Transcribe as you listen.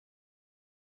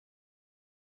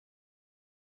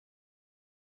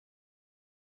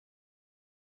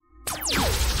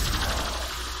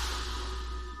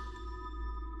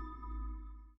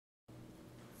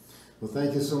Well,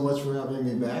 thank you so much for having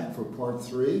me back for part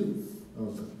 3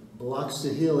 of Blocks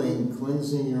to Healing,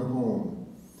 Cleansing Your Home.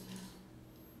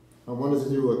 I wanted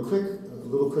to do a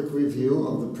little quick review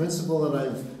of the principle that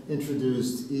I've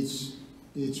introduced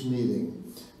each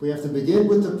meeting. We have to begin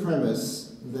with the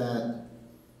premise that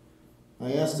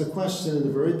I asked a question in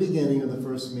the very beginning of the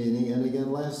first meeting and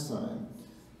again last time.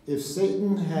 If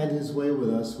Satan had his way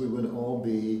with us, we would all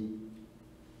be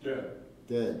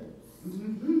dead.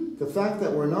 The fact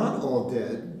that we're not all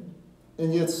dead,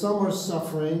 and yet some are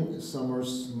suffering, some are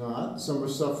not, some are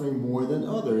suffering more than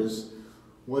others,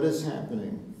 what is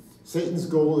happening? Satan's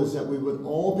goal is that we would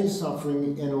all be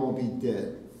suffering and all be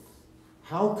dead.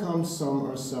 How come some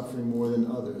are suffering more than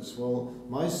others? Well,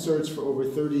 my search for over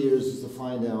 30 years is to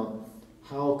find out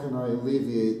how can I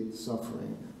alleviate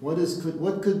suffering?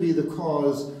 What could be the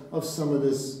cause of some of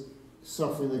this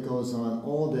suffering that goes on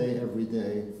all day, every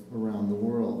day around the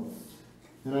world?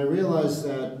 And I realized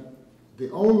that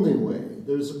the only way,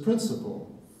 there's a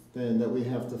principle then that we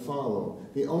have to follow.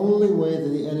 The only way that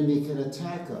the enemy can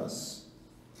attack us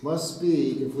must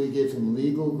be if we give him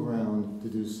legal ground to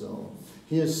do so.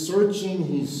 He is searching,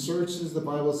 he searches, the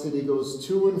Bible said he goes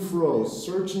to and fro,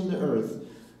 searching the earth,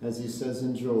 as he says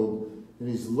in Job, and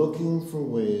he's looking for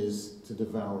ways to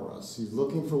devour us. He's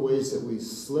looking for ways that we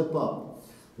slip up,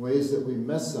 ways that we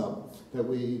mess up, that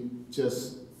we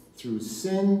just, through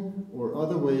sin or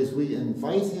other ways, we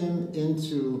invite him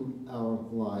into our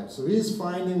lives. So he's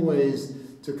finding ways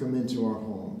to come into our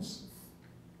homes.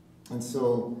 And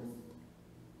so,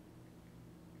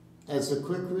 as a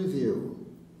quick review,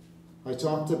 I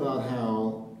talked about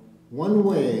how one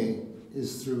way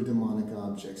is through demonic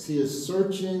objects. He is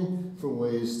searching for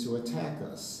ways to attack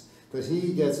us. But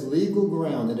he gets legal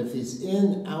ground, and if he's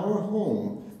in our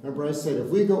home, remember I said if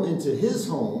we go into his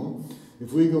home,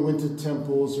 if we go into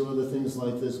temples or other things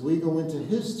like this, we go into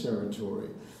his territory.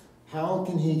 How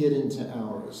can he get into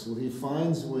ours? Well, he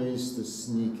finds ways to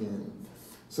sneak in.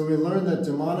 So we learn that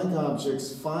demonic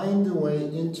objects find a way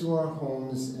into our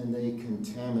homes and they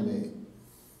contaminate.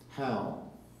 How?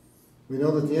 We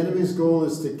know that the enemy's goal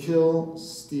is to kill,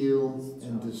 steal,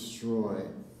 and destroy.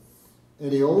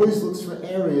 And he always looks for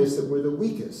areas that we're the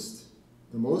weakest,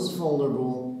 the most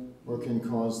vulnerable, or can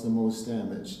cause the most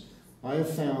damage. I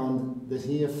have found that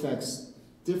he affects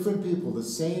different people. The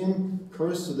same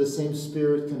curse or the same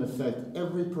spirit can affect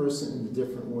every person in a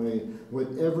different way.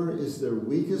 Whatever is their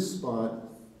weakest spot,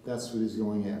 that's what he's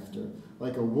going after.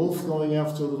 Like a wolf going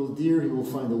after a little deer, he will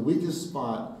find the weakest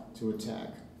spot to attack.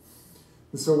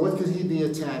 And so what could he be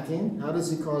attacking? How does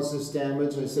he cause this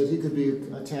damage? I said he could be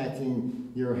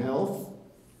attacking your health,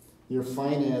 your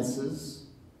finances,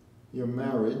 your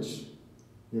marriage,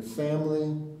 your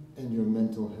family, and your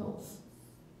mental health.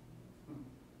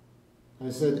 I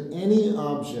said any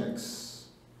objects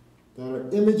that are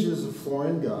images of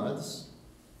foreign gods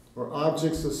or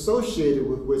objects associated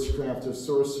with witchcraft or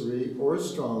sorcery or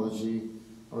astrology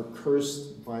are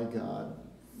cursed by God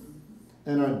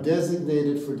and are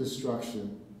designated for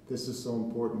destruction. This is so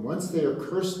important. Once they are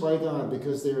cursed by God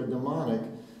because they are demonic,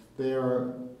 they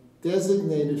are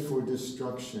designated for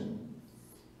destruction.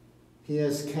 He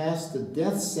has cast a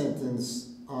death sentence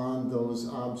on those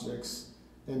objects,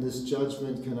 and this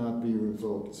judgment cannot be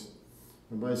revoked.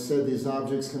 And I said these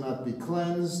objects cannot be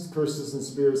cleansed, curses and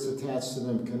spirits attached to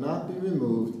them cannot be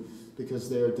removed because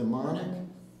they are demonic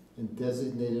and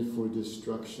designated for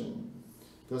destruction.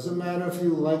 Doesn't matter if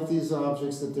you like these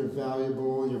objects, that they're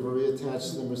valuable, you're very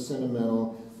attached to them or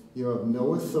sentimental, you have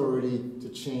no authority to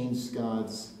change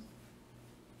God's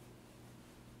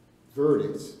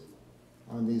verdict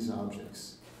on these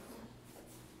objects.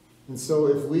 And so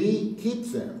if we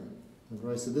keep them,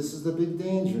 I said this is the big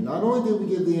danger. Not only do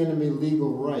we give the enemy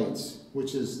legal rights,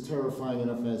 which is terrifying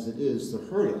enough as it is to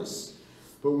hurt us,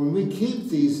 but when we keep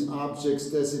these objects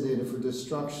designated for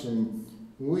destruction,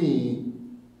 we,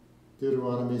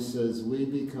 Deuteronomy says, we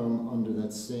become under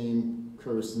that same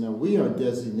curse. Now we are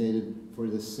designated for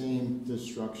the same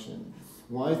destruction.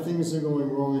 Why things are going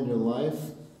wrong in your life,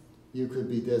 you could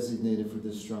be designated for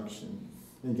destruction.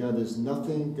 And God, there's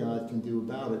nothing God can do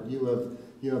about it.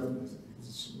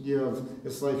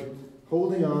 It's like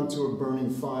holding on to a burning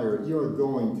fire. You are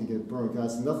going to get burnt. God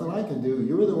said, nothing I can do.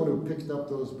 You're the one who picked up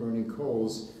those burning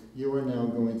coals. You are now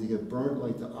going to get burnt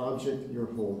like the object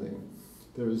you're holding.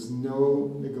 There is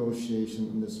no negotiation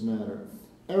in this matter.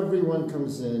 Everyone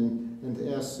comes in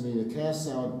and asks me to cast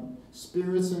out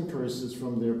spirits and curses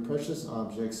from their precious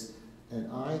objects,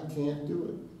 and I can't do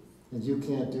it. And you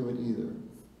can't do it either.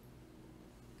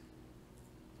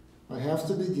 I have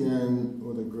to begin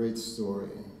with a great story.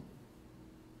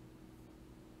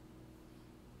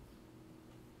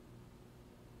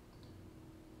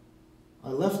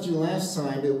 left you last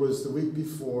time, it was the week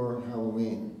before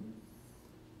Halloween.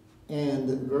 And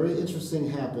a very interesting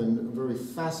happened, a very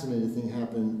fascinating thing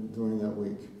happened during that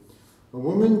week. A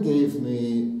woman gave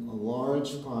me a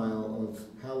large pile of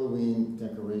Halloween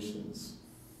decorations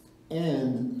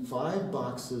and 5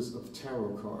 boxes of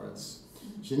tarot cards.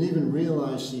 She didn't even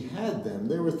realize she had them.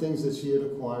 They were things that she had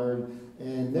acquired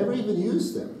and never even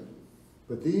used them.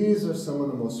 But these are some of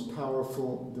the most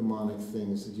powerful demonic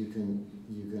things that you can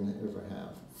ever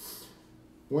have.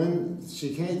 When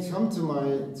she come to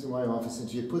my office and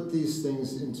she put these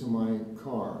things into my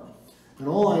car, and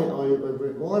all I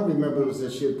remember was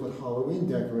that she had put Halloween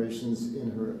decorations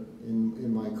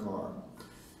in my car.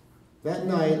 That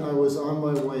night I was on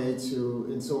my way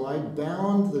and so I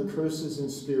bound the curses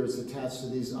and spirits attached to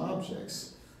these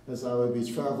objects as I would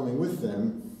be traveling with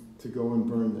them to go and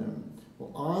burn them.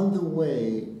 Well, on the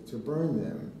way to burn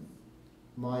them,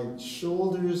 my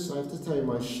shoulders, I have to tell you,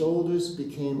 my shoulders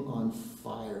became on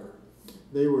fire.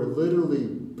 They were literally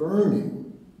burning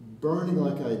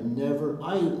like I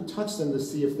touched them to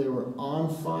see if they were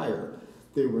on fire.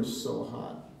 They were so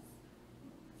hot.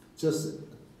 Just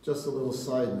a little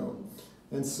side note.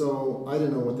 And so I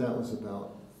didn't know what that was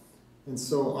about. And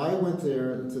so I went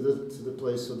there to the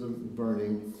place of the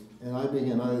burning, and I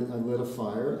lit a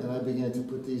fire, and I began to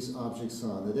put these objects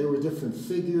on. They were different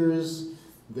figures,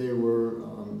 they were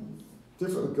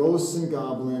different ghosts and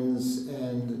goblins,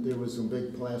 and there was a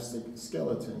big plastic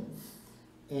skeleton.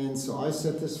 And so I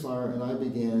set this fire and I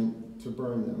began to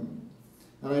burn them.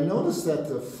 And I noticed that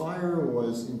the fire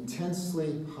was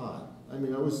intensely hot. I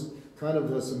mean, I was kind of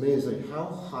just amazed at how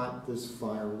hot this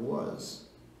fire was.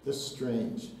 Just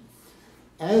strange.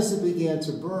 As it began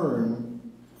to burn,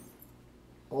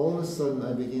 all of a sudden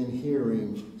I began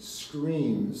hearing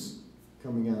screams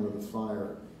coming out of the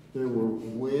fire. There were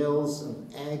wails of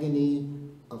agony,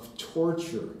 of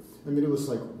torture. I mean, it was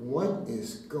like, what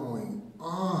is going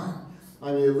on?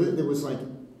 I mean, it was like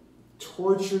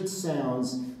tortured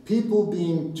sounds. People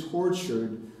being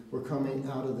tortured were coming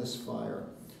out of this fire.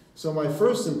 So my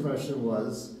first impression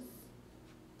was,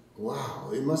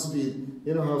 wow, it must be,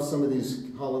 you know how some of these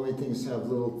Halloween things have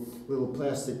little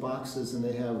plastic boxes and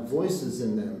they have voices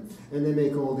in them and they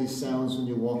make all these sounds when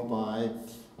you walk by.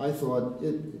 I thought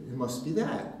it must be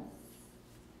that.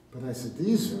 But I said,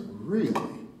 these are really,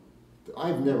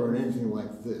 I've never heard anything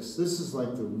like this. This is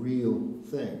like the real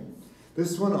thing.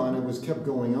 This went on, it kept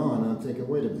going on, and I'm thinking,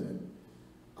 wait a minute.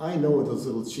 I know those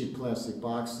little cheap plastic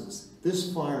boxes.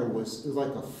 This fire it was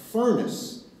like a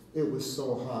furnace. It was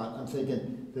so hot. I'm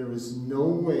thinking, there is no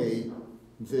way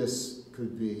this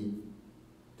could be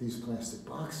these plastic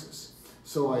boxes.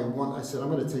 So I said,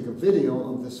 I'm going to take a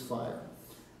video of this fire.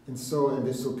 And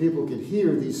so people could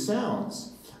hear these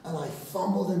sounds. And I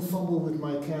fumbled with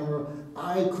my camera.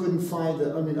 I couldn't find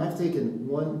I've taken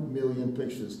 1 million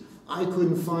pictures. I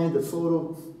couldn't find the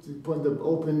photo to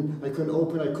open. I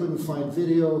couldn't find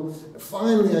video.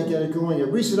 Finally, I get it going. I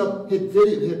reached it up, hit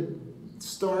video, hit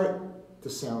start, the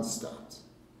sound stopped.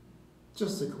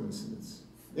 Just a coincidence.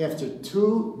 After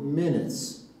 2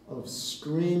 minutes of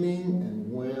screaming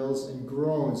and wails and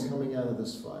groans coming out of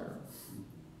this fire.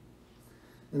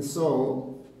 And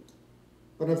so,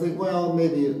 but I think, well,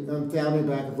 maybe I'm doubting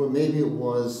back and forth, maybe it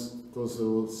was those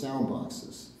little sound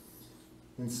boxes.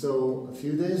 And so a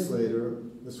few days later,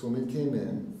 this woman came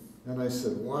in, and I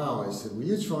said, wow, I said, were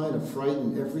you trying to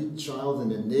frighten every child in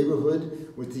the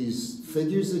neighborhood with these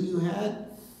figures that you had?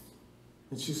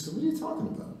 And she said, what are you talking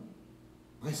about?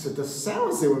 I said, the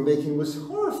sounds they were making was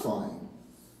horrifying.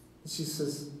 And she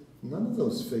says, none of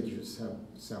those figures have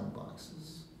sound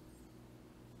boxes.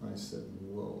 I said,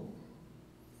 whoa,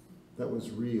 that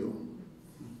was real.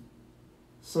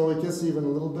 So it gets even a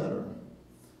little better.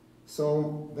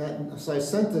 So I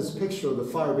sent this picture of the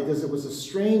fire because it was a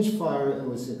strange fire and it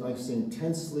was, like I say,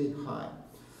 intensely hot.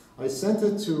 I sent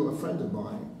it to a friend of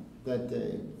mine that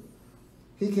day.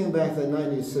 He came back that night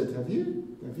and he said, have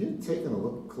you taken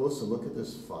a closer look at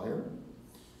this fire?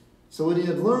 So what he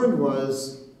had learned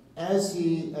was, as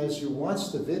you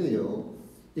watch the video,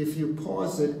 if you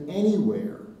pause it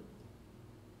anywhere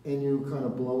and you kind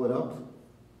of blow it up,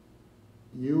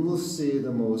 you will see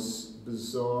the most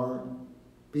bizarre,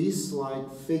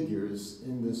 beast-like figures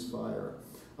in this fire.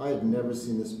 I had never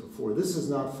seen this before. This is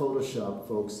not Photoshop,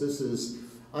 folks. This is,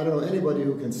 I don't know anybody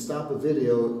who can stop a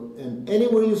video, and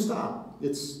anywhere you stop,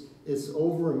 it's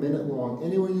over a minute long.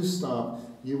 Anywhere you stop,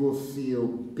 you will feel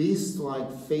beast-like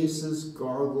faces,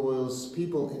 gargoyles,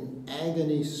 people in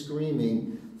agony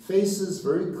screaming, faces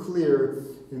very clear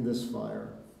in this fire.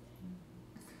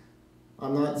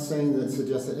 I'm not saying that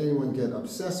suggest that anyone get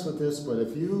obsessed with this, but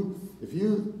if you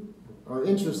are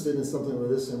interested in something like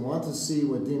this and want to see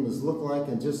what demons look like,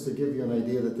 and just to give you an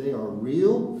idea that they are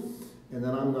real and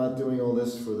that I'm not doing all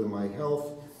this for my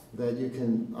health, that you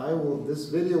can, this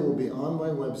video will be on my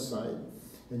website,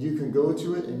 and you can go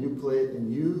to it and you play it,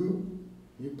 and you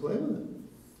play with it.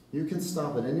 You can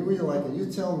stop it anywhere you like, and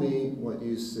you tell me what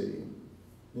you see.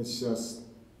 It's just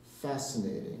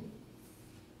fascinating.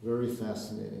 Very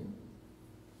fascinating.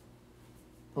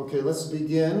 Okay, let's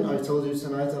begin. I told you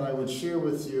tonight that I would share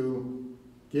with you,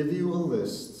 give you a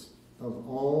list of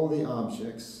all the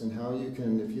objects and how you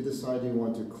can, if you decide you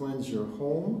want to cleanse your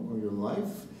home or your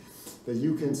life, that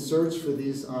you can search for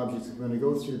these objects. I'm going to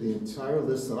go through the entire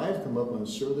list that I've come up with. I'm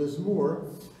sure there's more.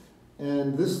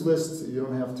 And this list, you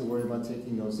don't have to worry about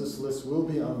taking notes. This list will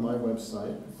be on my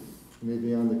website,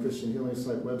 maybe on the Christian Healing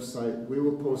Site website. We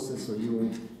will post it so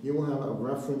you will have a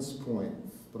reference point.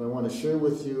 But I want to share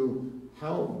with you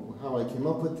how I came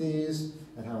up with these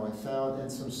and how I found,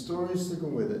 and some stories to go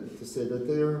with it, to say that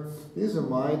these are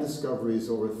my discoveries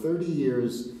over 30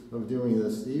 years of doing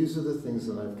this. These are the things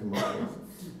that I've come up with.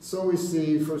 So we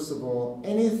see, first of all,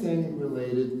 anything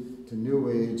related to New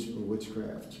Age or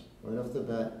witchcraft. Right off the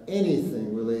bat,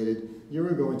 anything related, you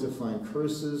are going to find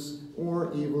curses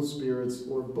or evil spirits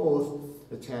or both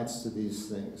attached to these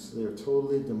things. They're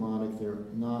totally demonic. They're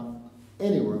not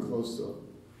anywhere close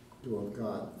to of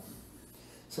God.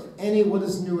 So what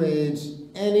is New Age?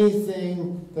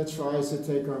 Anything that tries to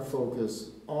take our focus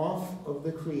off of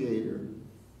the Creator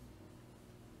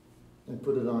and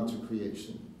put it onto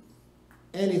creation.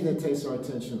 Anything that takes our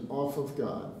attention off of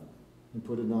God and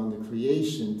put it on the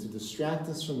creation to distract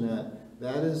us from that,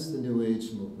 that is the New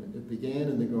Age movement. It began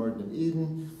in the Garden of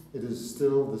Eden. It is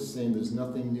still the same. There's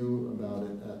nothing new about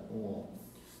it at all.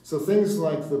 So things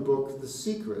like the book The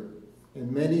Secret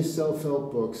and many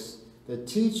self-help books that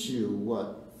teach you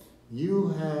what? You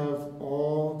have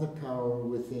all the power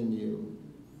within you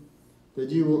that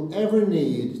you will ever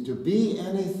need to be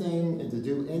anything and to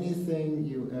do anything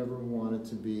you ever wanted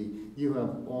to be. You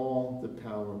have all the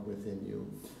power within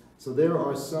you. So there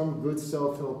are some good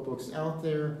self-help books out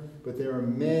there, but there are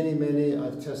many, many.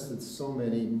 I've tested so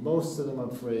many. Most of them, I'm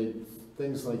afraid,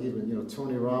 things like even,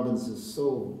 Tony Robbins is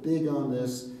so big on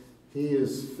this. He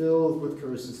is filled with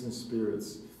curses and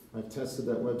spirits. I've tested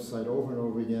that website over and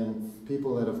over again.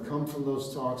 People that have come from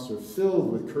those talks are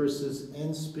filled with curses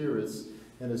and spirits,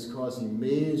 and it's causing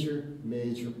major,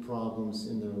 major problems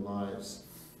in their lives.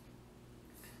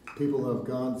 People have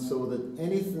gone so that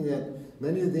anything that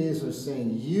many of these are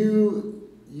saying,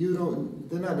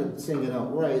 they're not saying it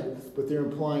outright, but they're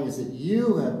implying is that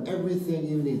you have everything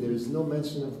you need. There's no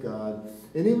mention of God.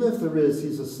 And even if there is,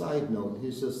 he's a side note.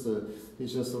 He's just a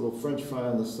little French fry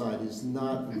on the side. He's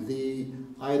not the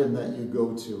item that you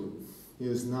go to. He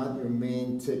is not your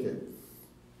main ticket.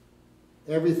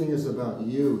 Everything is about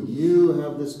you. You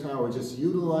have this power. Just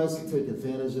utilize it, take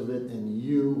advantage of it, and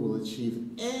you will achieve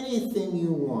anything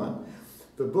you want.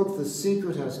 The book The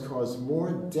Secret has caused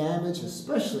more damage,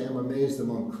 especially, I'm amazed,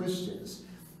 among Christians.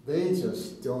 They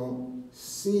just don't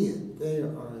see it. They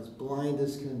are as blind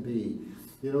as can be.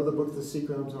 You know the book The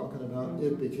Secret I'm talking about?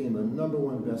 It became a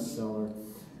 #1 bestseller.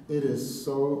 It is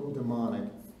so demonic.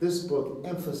 This book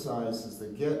emphasizes the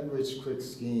get-rich-quick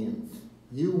scheme.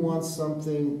 You want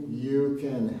something, you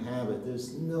can have it.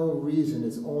 There's no reason.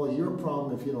 It's all your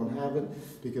problem if you don't have it,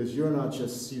 because you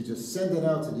just send it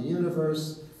out to the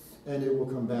universe and it will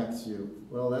come back to you.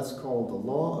 Well, that's called the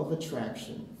law of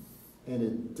attraction, and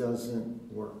it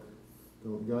doesn't work.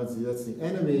 That's the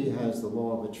enemy has the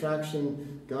law of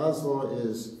attraction. God's law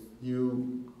is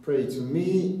you pray to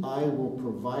me, I will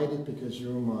provide it because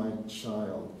you're my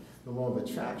child. The law of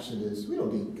attraction is we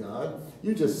don't need God.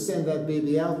 You just send that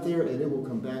baby out there and it will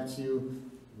come back to you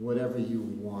whatever you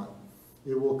want.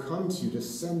 It will come to you.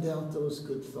 Just send out those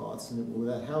good thoughts. And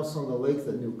that house on the lake,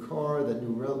 that new car, that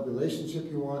new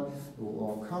relationship you want, it will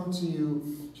all come to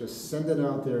you. Just send it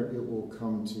out there. It will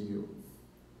come to you.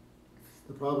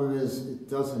 The problem is it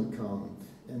doesn't come.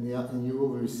 And you will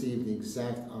receive the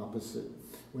exact opposite.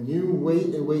 When you wait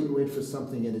and wait and wait for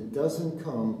something and it doesn't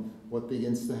come, what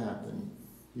begins to happen?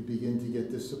 You begin to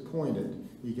get disappointed.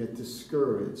 You get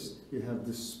discouraged. You have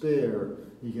despair.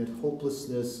 You get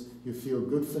hopelessness. You feel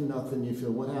good for nothing. You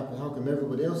feel, what happened? How come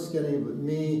everybody else is getting it but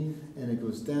me? And it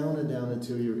goes down and down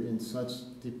until you're in such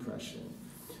depression.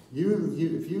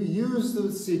 If you use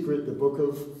The Secret,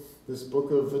 this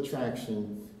book of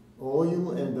attraction, all you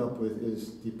will end up with is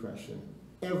depression.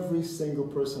 Every single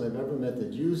person I've ever met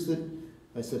that used it,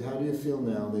 I said, how do you feel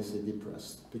now? They say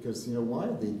depressed. Because you know why?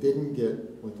 They didn't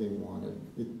get what they wanted.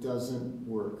 It doesn't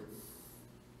work.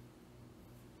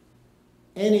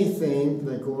 Anything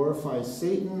that glorifies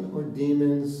Satan or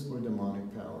demons or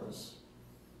demonic powers.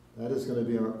 That is going to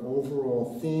be our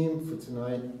overall theme for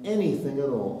tonight. Anything at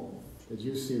all that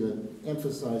you see that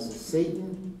emphasizes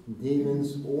Satan,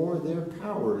 demons, or their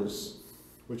powers,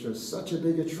 which are such a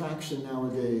big attraction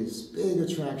nowadays, big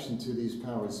attraction to these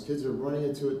powers. Kids are running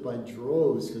into it by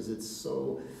droves because it's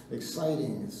so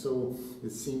exciting, it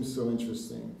seems so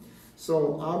interesting.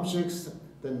 So objects,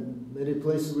 then many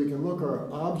places we can look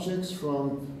are objects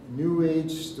from New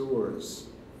Age stores.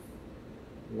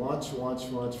 Watch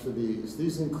for these.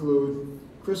 These include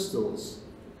crystals.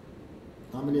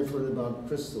 How many have heard about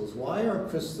crystals? Why are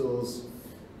crystals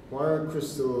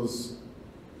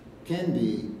can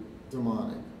be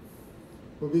demonic?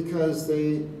 Well, because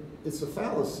it's a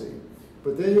fallacy.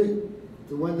 But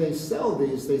when they sell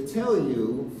these, they tell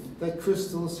you that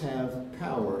crystals have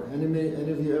power. Any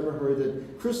of you ever heard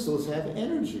that crystals have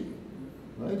energy?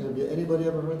 Right? Anybody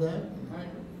ever heard that?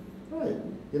 Right.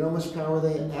 You know how much power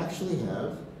they actually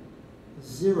have?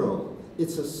 0.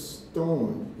 It's a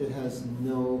stone. It has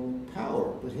no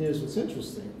power. But here's what's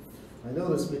interesting. I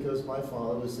know this because my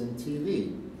father was in TV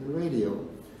and radio.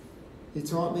 He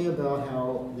taught me about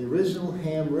how the original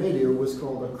ham radio was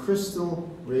called a crystal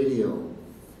radio.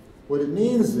 What it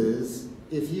means is,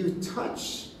 if you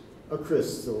touch a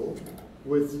crystal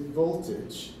with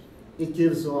voltage, it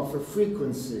gives off a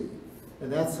frequency.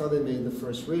 And that's how they made the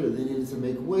first radio. They needed to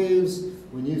make waves.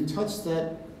 When you touch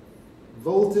that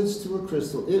voltage to a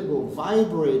crystal, it will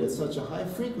vibrate at such a high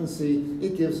frequency,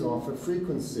 it gives off a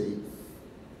frequency.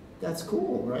 That's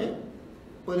cool, right?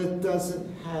 But it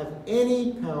doesn't have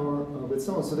any power of its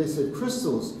own. So they said,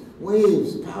 crystals,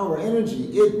 waves, power, energy,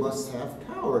 it must have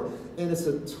power. And it's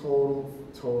a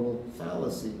total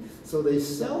fallacy. So they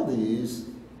sell these,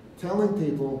 telling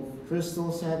people,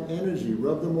 crystals have energy.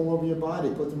 Rub them all over your body,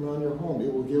 put them around your home.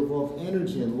 It will give off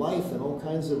energy and life and all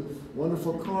kinds of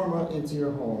wonderful karma into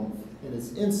your home. And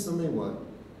it's instantly what?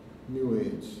 New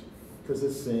Age. Because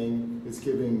it's saying, it's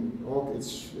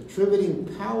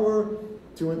attributing power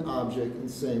to an object and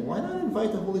saying, why not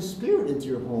invite the Holy Spirit into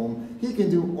your home? He can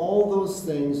do all those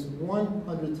things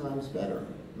 100 times better,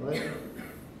 right?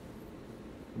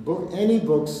 Any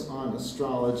books on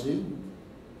astrology,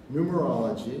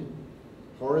 numerology,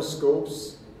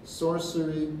 horoscopes,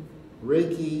 sorcery,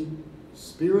 Reiki,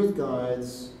 spirit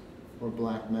guides, or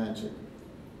black magic.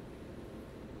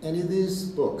 Any of these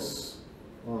books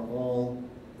are all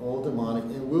demonic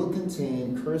and will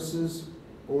contain curses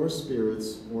or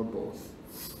spirits or both.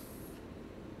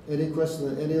 Any question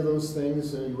on any of those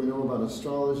things? We know about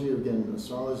astrology. Again,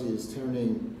 astrology is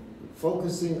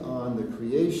focusing on the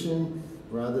creation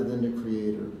rather than the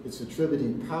creator. It's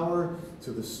attributing power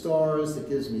to the stars that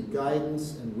gives me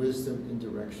guidance and wisdom and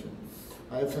direction.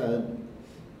 I was just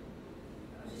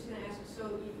going to ask, so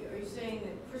are you saying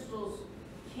that crystals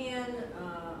can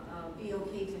be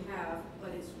okay to have,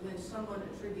 but it's when someone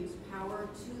attributes power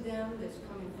to them that's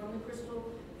coming from the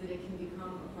crystal that it can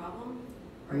become a problem?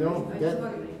 No,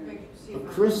 a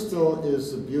crystal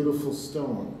is a beautiful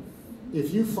stone.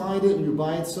 If you find it and you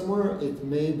buy it somewhere, it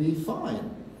may be fine.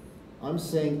 I'm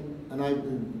saying,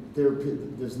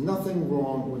 there's nothing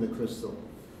wrong with a crystal.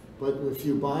 But if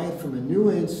you buy it from a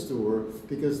New Age store,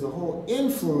 because the whole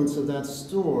influence of that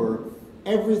store,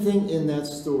 everything in that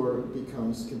store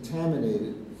becomes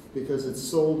contaminated because it's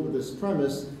sold with this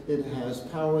premise, it has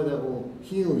power that will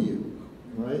heal you,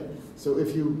 right? So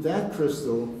that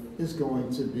crystal is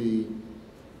going to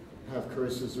have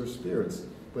curses or spirits,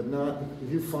 but not,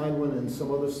 if you find one in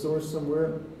some other store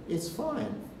somewhere, it's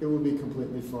fine. It will be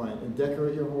completely fine. And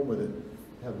decorate your home with it.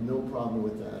 Have no problem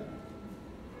with that.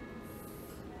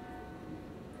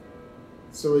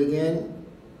 So again,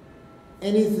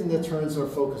 anything that turns our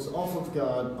focus off of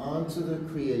God onto the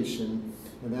creation,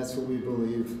 and that's what we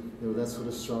believe, that's what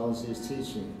astrology is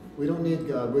teaching. We don't need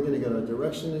God. We're going to get our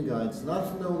direction and guidance, not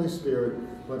from the Holy Spirit,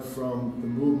 but from the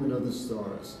movement of the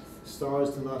stars.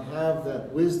 Stars do not have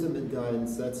that wisdom and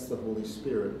guidance. That's the Holy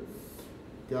Spirit.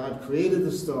 God created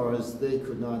the stars. They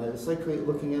could not have. It's like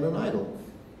looking at an idol.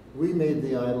 We made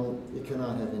the idol. It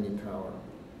cannot have any power.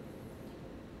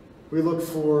 We look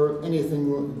for anything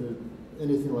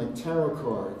like tarot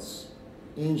cards,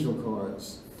 angel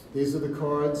cards. These are the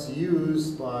cards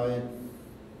used by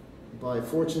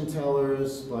fortune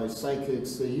tellers, by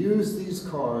psychics. They use these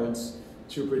cards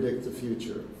to predict the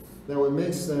future. Now, what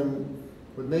makes them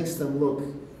look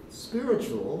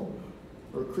spiritual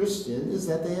or Christian is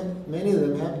that many of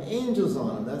them have angels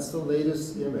on them. That's the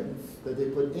latest gimmick, that they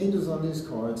put angels on these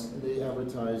cards and they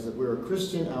advertise that we're a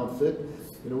Christian outfit.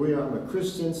 I'm a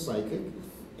Christian psychic,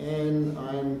 and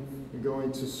I'm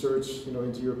going to search,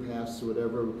 into your past or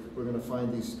whatever. We're going to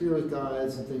find these spirit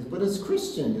guides and things. But it's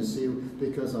Christian, you see,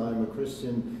 because I'm a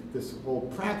Christian, this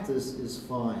whole practice is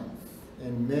fine.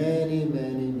 And many,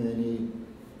 many, many,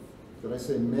 did I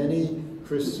say many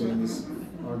Christians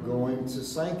are going to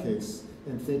psychics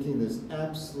and thinking there's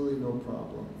absolutely no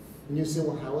problem. And you say,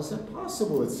 well, how is that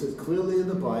possible? It says clearly in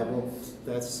the Bible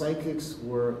that psychics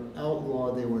were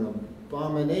outlawed. They were an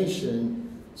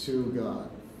abomination to God.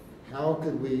 How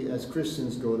could we, as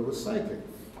Christians, go to a psychic?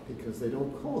 Because they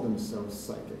don't call themselves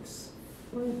psychics.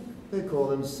 Right? They call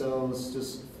themselves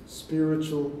just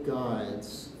spiritual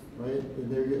guides. Right?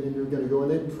 And you're going to go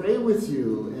and they pray with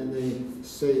you and they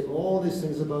say all these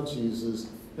things about Jesus,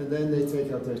 and then they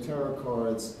take out their tarot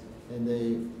cards and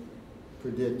they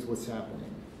predict what's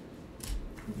happening.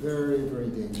 Very, very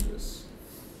dangerous.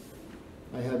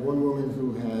 I had one woman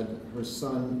who had her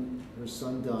son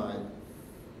died,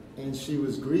 and she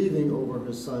was grieving over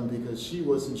her son because she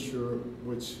wasn't sure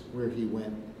where he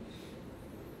went.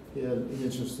 He had an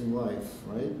interesting life,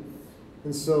 right?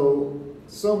 And so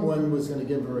someone was going to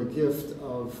give her a gift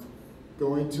of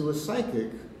going to a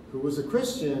psychic who was a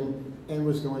Christian and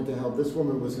was going to help. This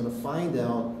woman was going to find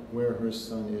out where her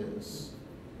son is,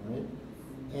 right?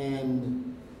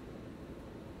 And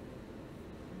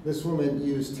this woman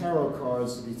used tarot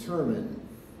cards to determine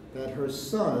that her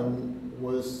son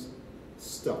was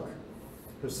stuck.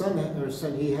 Her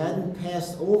son, he hadn't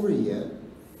passed over yet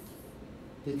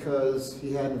because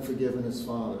he hadn't forgiven his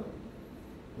father.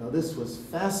 Now this was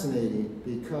fascinating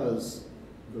because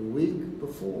the week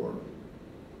before,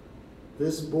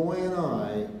 this boy and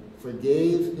I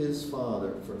forgave his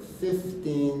father for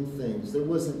 15 things. There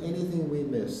wasn't anything we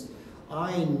missed.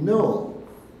 I know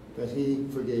that he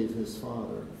forgave his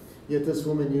father. Yet this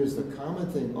woman used the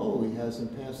common thing, oh, he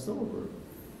hasn't passed over.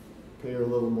 Pay her a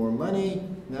little more money,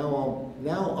 now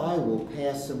I will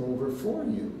pass him over for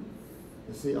you.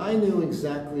 You see, I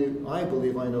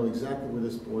believe I know exactly where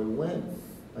this boy went.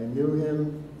 I knew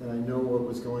him, and I know what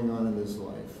was going on in his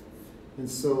life. And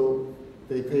so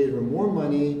they paid her more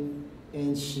money,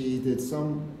 and she did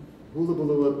some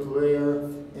hula-balula prayer,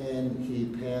 and he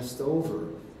passed over.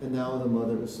 And now the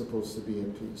mother is supposed to be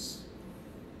at peace.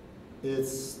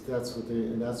 It's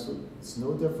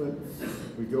no different.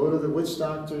 We go to the witch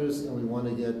doctors, and we want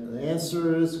to get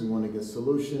answers, we want to get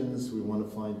solutions, we want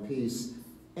to find peace.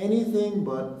 Anything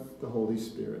but the Holy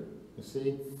Spirit. You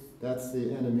see? That's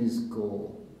the enemy's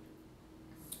goal.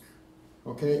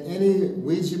 Okay, any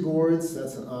Ouija boards,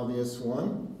 that's an obvious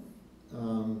one.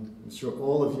 I'm sure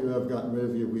all of you have gotten rid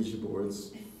of your Ouija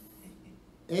boards.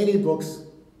 Any books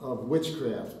of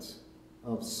witchcraft,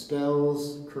 of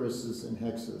spells, curses, and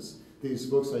hexes. These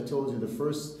books, I told you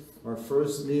our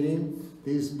first meeting,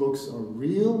 these books are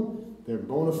real, they're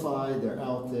bona fide, they're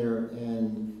out there,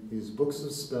 and these books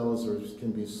of spells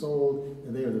can be sold,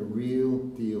 and they are the real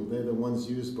deal. They're the ones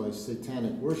used by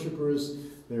satanic worshipers.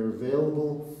 They're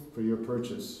available for your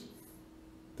purchase.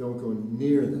 Don't go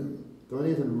near them. Don't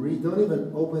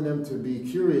even open them to be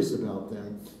curious about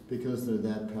them, because they're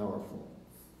that powerful.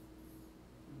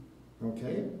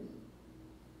 Okay?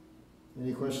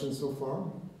 Any questions so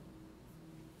far?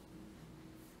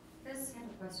 This have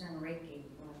a question on Reiki.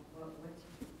 What's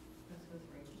with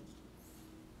Reiki?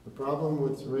 The problem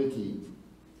with Reiki,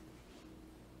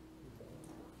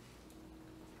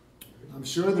 I'm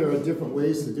sure there are different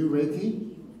ways to do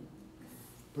Reiki,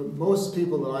 but most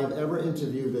people that I've ever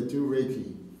interviewed that do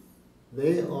Reiki,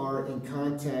 they are in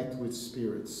contact with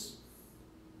spirits.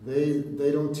 They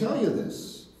don't tell you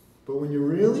this, but when you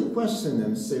really question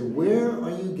them, say, where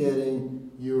are you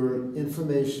getting your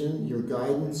information, your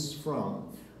guidance from?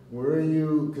 Where are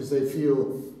you, because they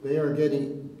feel they're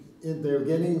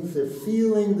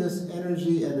feeling this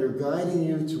energy, and they're guiding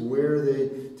you to where they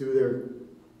do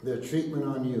their treatment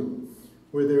on you,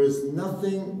 where there is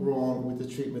nothing wrong with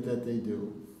the treatment that they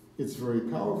do. It's very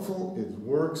powerful, it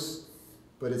works,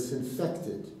 but it's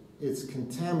infected, it's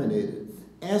contaminated.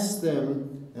 Ask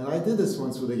them, and I did this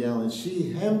once with a gal, and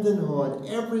she hemmed and hawed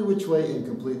every which way and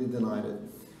completely denied it.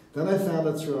 Then I found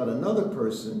out throughout another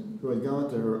person who had gone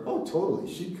to her, oh,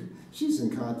 totally, she's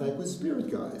in contact with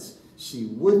spirit guides. She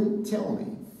wouldn't tell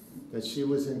me that she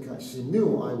was in contact. She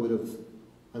knew I would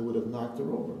have knocked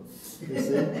her over, you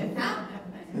see?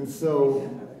 And so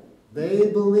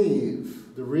they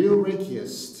believe, the real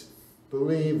Reikiists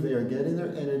believe they are getting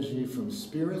their energy from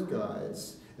spirit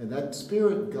guides, and that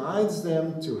spirit guides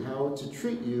them to how to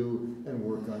treat you and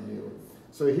work on you.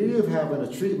 So here you have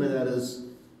a treatment that is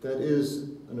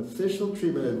an official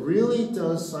treatment. It really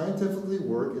does scientifically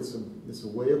work. It's a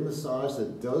way of massage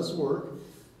that does work,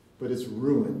 but it's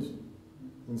ruined.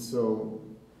 And so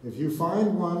If you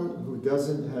find one who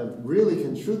doesn't have, really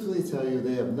can truthfully tell you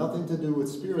they have nothing to do with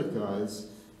spirit guides,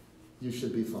 you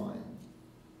should be fine.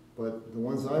 But the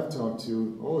ones I've talked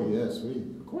to, oh yes,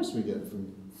 of course we get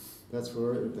from, that's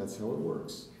how it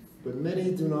works. But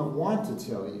many do not want to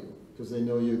tell you because they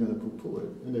know you're going to poo-poo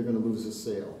it and they're going to lose a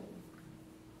sale.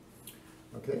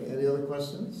 Okay, any other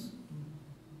questions?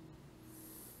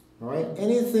 All right,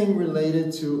 anything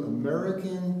related to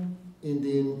American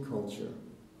Indian culture.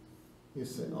 You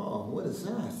say, oh, what is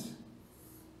that?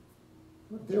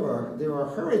 There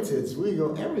are heritages. We go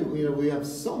we have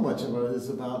so much of it is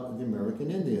about the American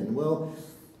Indian. Well,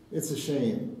 it's a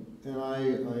shame, and I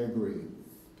agree.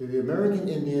 To the American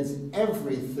Indians,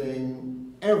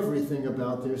 everything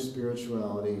about their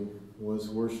spirituality was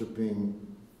worshiping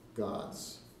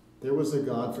gods. There was a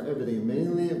god for everything.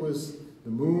 Mainly it was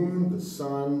the moon, the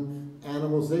sun,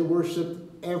 animals. They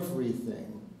worshipped everything.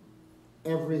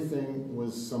 Everything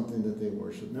was something that they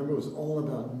worshipped. Remember, it was all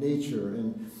about nature.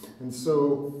 And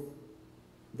so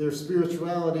their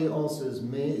spirituality also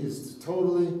is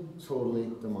totally, totally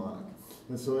demonic.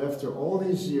 And so after all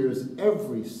these years,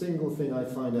 every single thing I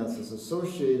find out that's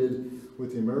associated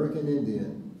with the American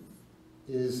Indian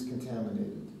is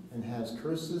contaminated and has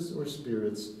curses or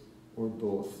spirits or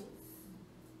both.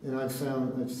 And I've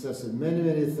tested many,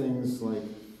 many things like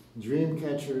dream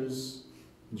catchers,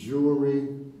 jewelry,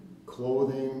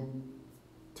 clothing,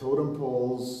 totem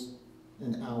poles,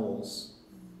 and owls.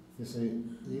 You see,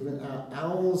 even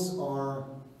owls are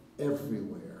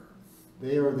everywhere.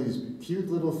 They are these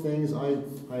cute little things.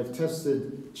 I've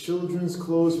tested children's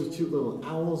clothes with cute little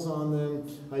owls on them.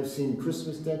 I've seen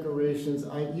Christmas decorations.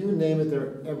 You name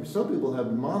it. Some people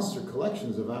have monster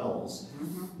collections of owls.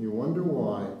 You wonder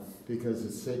why. Because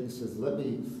Satan says, let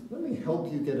me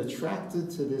help you get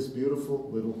attracted to these beautiful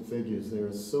little figures. They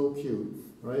are so cute,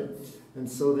 right? And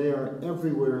so they are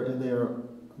everywhere, and they are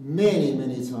many,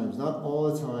 many times, not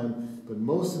all the time, but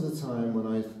most of the time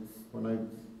when I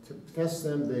test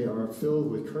them, they are filled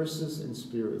with curses and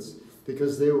spirits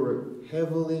because they were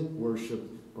heavily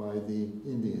worshipped by the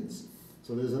Indians.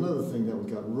 So there's another thing that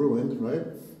got ruined, right?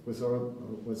 Was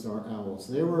our owls.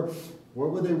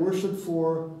 What were they worshipped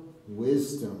for?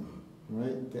 Wisdom.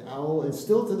 Right? The owl, and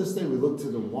still to this day we look to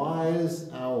the wise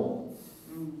owl.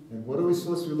 And what are we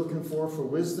supposed to be looking for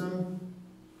wisdom?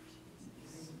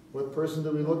 What person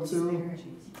do we look to?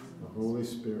 The Holy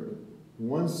Spirit.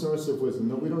 One source of wisdom.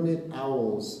 No, we don't need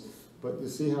owls, but you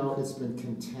see how it's been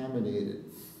contaminated.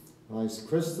 As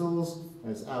crystals,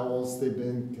 as owls, they've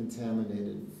been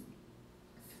contaminated.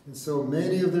 And so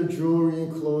many of their jewelry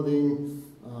and clothing,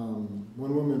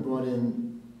 one woman brought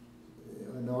in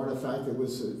an artifact. It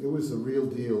was a real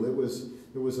deal. It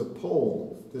was a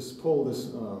pole. This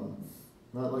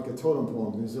not like a totem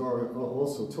pole. These are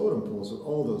also totem poles with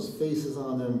all those faces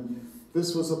on them.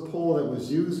 This was a pole that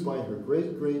was used by her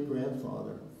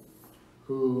great-great-grandfather,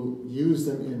 who used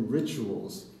them in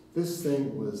rituals. This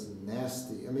thing was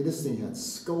nasty. I mean, this thing had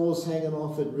skulls hanging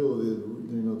off it. Really,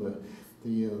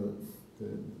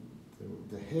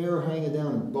 the hair hanging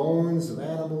down, and bones of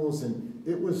animals, and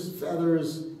it was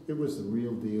feathers. It was the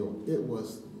real deal. It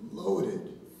was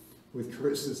loaded with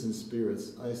curses and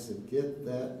spirits. I said, get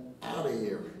that out of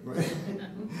here. Right?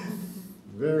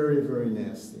 Very, very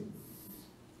nasty.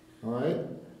 All right?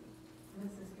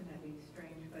 This is going to be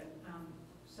strange, but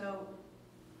so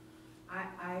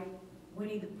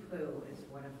Winnie the Pooh is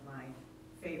one of my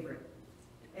favorite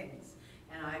things.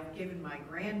 And I've given my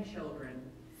grandchildren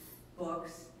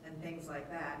books and things like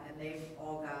that, and they've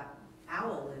all got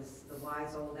owl is the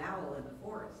wise old owl in the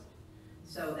forest.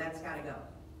 So that's got to go.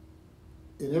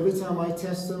 And every time I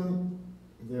test them,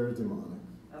 they're demonic.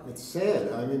 Okay. It's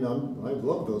sad. I mean, I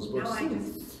love those books. No, I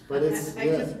just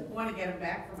want to get them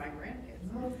back for my grandkids.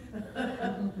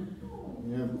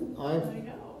 Yeah, I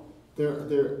know.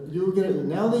 You're gonna,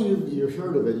 now that you've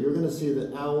heard of it, you're going to see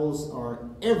that owls are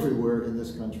everywhere in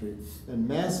this country, and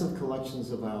massive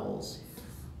collections of owls.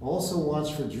 Also,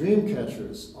 watch for dream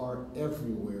catchers are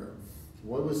everywhere.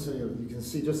 What was you can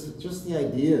see just the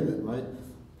idea of it, right?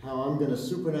 How I'm going to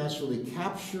supernaturally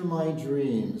capture my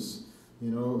dreams. You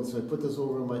know, so I put this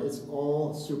over it's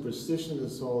all superstition.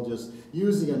 It's all just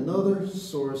using another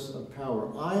source of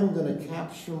power. I'm going to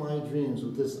capture my dreams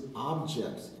with this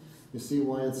object. You see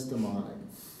why it's demonic.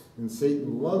 And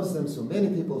Satan loves them, so many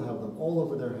people have them all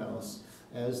over their house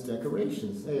as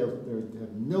decorations. They have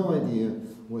no idea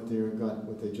what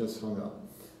they just hung up.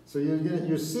 So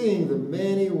you're seeing the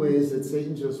many ways that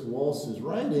Satan just waltzes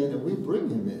right in, and we bring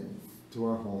him in to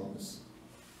our homes.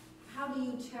 How do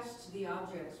you test the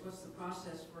objects? What's the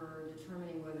process for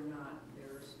determining whether or not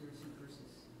there's spirits and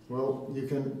curses? Well, you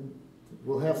can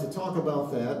we'll have to talk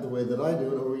about that the way that I do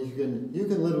it, or you can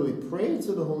literally pray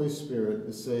to the Holy Spirit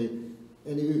and say,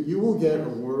 and you will get a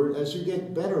word as you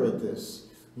get better at this.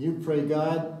 You pray,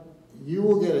 God, you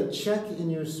will get a check in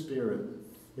your spirit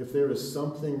if there is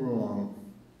something wrong.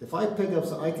 If I pick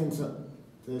up, I can tell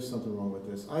there's something wrong with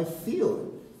this. I feel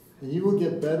it. And you will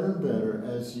get better and better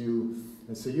as you,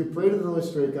 and so you pray to the Holy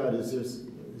Spirit, God,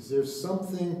 is there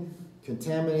something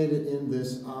contaminated in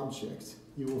this object?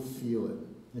 You will feel it.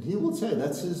 And he will tell you,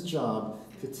 that's his job,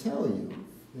 to tell you.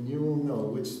 And you will know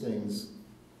which things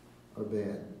are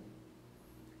bad.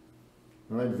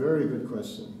 All right, very good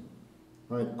question.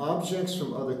 All right, objects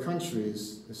from other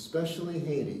countries, especially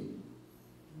Haiti.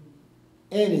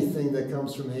 Anything that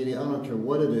comes from Haiti, I don't care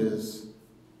what it is.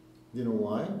 You know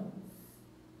why?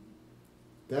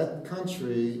 That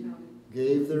country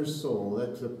gave their soul.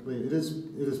 It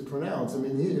is pronounced. I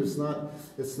mean, it's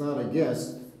not a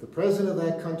guess. The president of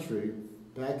that country,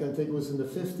 back I think it was in the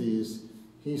 50s,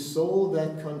 he sold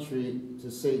that country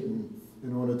to Satan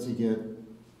in order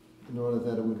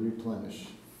that it would replenish.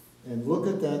 And look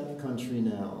at that country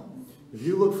now. If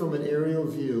you look from an aerial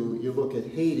view, you look at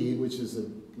Haiti, which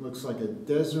looks like a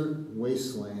desert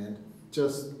wasteland,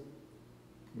 just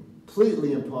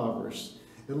completely impoverished.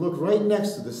 And look right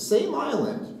next to the same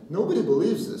island. Nobody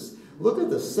believes this. Look at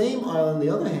the same island, the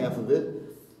other half of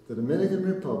it, the Dominican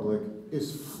Republic,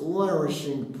 is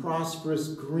flourishing, prosperous,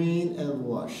 green, and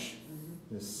lush.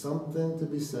 There's something to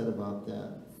be said about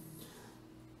that.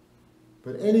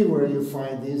 But anywhere you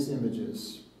find these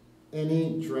images,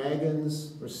 any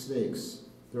dragons or snakes,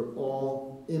 they're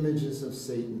all images of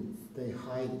Satan. They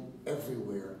hide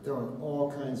everywhere. They're on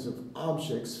all kinds of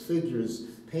objects, figures,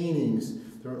 paintings.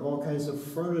 They're on all kinds of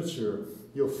furniture.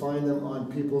 You'll find them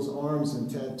on people's arms and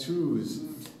tattoos.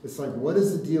 It's like, what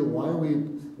is the deal? Why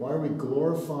are we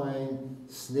glorifying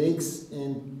snakes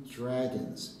and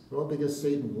dragons? Well, because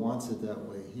Satan wants it that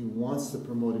way. He wants to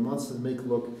promote. He wants to make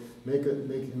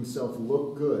himself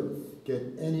look good.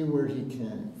 Get anywhere he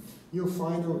can. You'll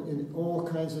find them in all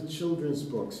kinds of children's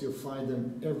books. You'll find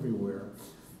them everywhere.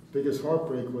 Biggest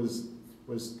heartbreak was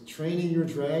Training Your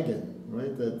Dragon,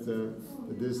 right? The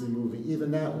Disney movie.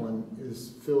 Even that one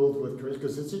is filled with courage,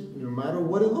 because no matter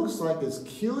what it looks like, as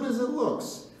cute as it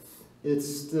looks, it's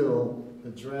still a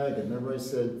dragon. Remember I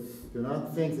said, do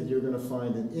not think that you're going to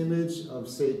find an image of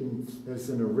Satan that's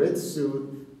in a red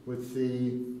suit with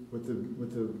the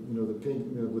pink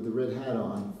with the red hat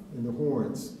on and the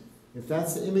horns. If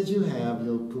that's the image you have,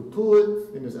 you'll poo-poo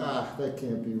it and that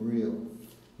can't be real.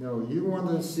 No, you want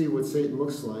to see what Satan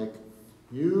looks like.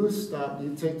 You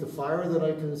take the fire that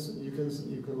you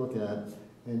can look at,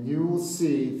 and you will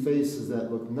see faces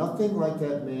that look nothing like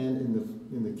that man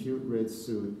in the cute red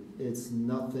suit. It's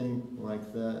nothing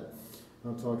like that.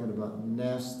 I'm talking about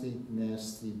nasty,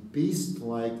 nasty,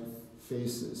 beast-like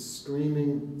faces,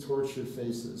 screaming, tortured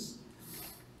faces.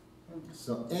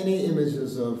 So any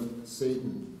images of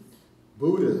Satan,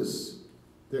 Buddhas,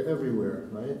 they're everywhere,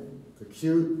 right? The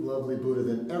cute, lovely Buddha,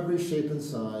 in every shape and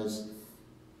size.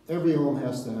 Every home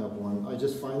has to have one. I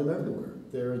just find them everywhere.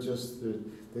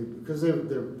 Because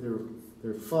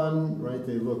they're fun, right?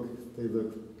 They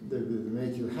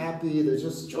make you happy. They're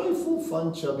just joyful,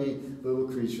 fun, chubby little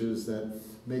creatures that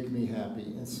make me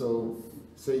happy. And so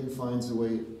Satan finds a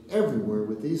way everywhere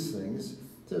with these things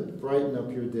to brighten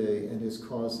up your day, and is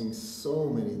causing so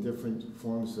many different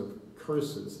forms of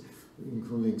curses,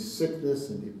 including sickness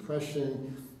and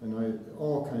depression, and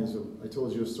all kinds of. I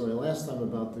told you a story last time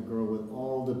about the girl with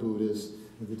all the Buddhas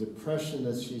and the depression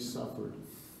that she suffered.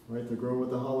 Right, the girl with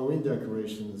the Halloween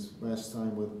decorations last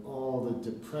time, with all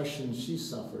the depression she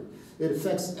suffered. It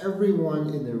affects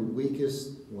everyone in their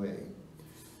weakest way.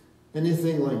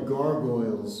 Anything like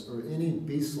gargoyles or any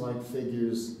beast-like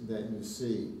figures that you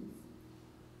see.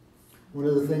 One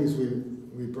of the things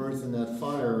we burnt in that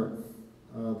fire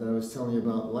that I was telling you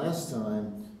about last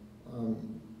time,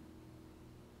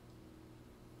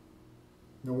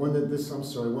 one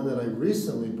that I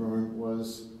recently burned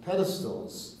was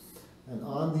pedestals. And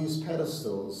on these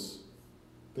pedestals,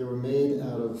 they were made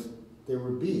they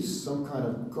were beasts, some kind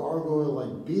of gargoyle,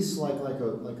 like beast-like, like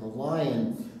a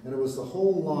lion. And it was the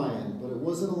whole lion, but it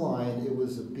wasn't a lion, it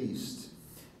was a beast.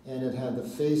 And it had the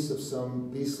face of some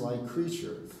beast-like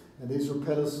creature. And these were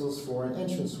pedestals for an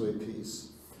entranceway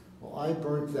piece. Well, I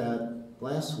burnt that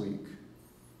last week,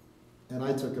 and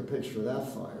I took a picture of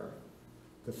that fire.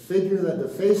 The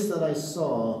face that I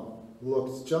saw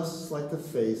looked just like the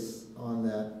face on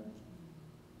the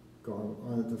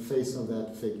face of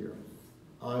that figure.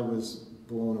 I was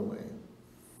blown away.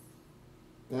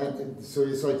 So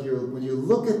it's like when you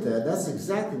look at that, that's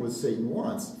exactly what Satan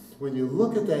wants. When you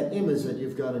look at that image that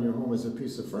you've got in your home as a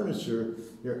piece of furniture,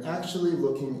 you're actually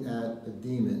looking at a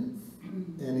demon.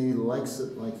 And he likes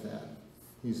it like that.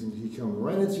 He comes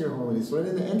right into your home, and he's right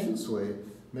in the entranceway,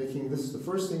 making this, the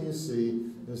first thing you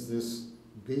see is this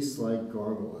beast-like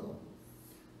gargoyle.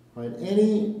 Right?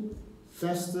 Any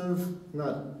festive,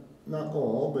 not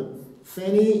all, but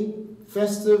any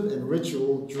festive and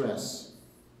ritual dress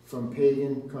from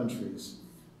pagan countries,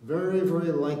 very,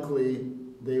 very likely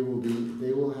they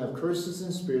will have curses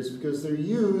and spirits because they're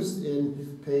used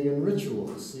in pagan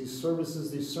rituals. These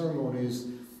services, these ceremonies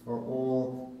are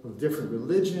all of different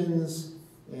religions,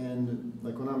 and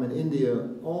like when I'm in India,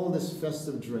 all this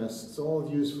festive dress, it's all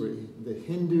used for the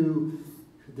Hindu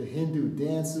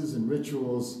dances and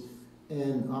rituals,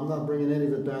 and I'm not bringing any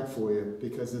of it back for you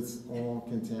because it's all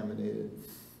contaminated.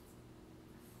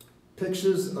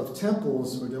 Pictures of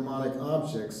temples or demonic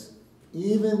objects,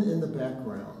 even in the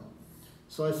background.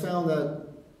 So I found that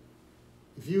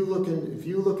if you look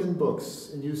in books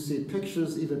and you see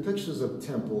pictures, even pictures of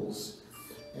temples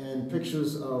and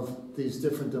pictures of these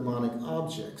different demonic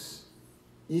objects,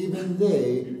 even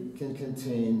they can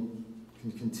contain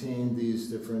these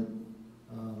different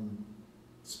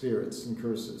spirits and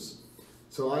curses.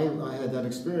 So I had that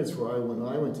experience where when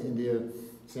I went to India,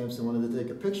 Samson wanted to take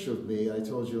a picture of me. I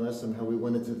told you last time how we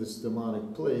went into this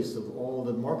demonic place of all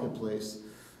the marketplace,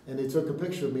 and they took a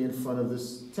picture of me in front of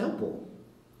this temple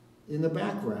in the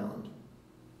background.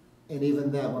 And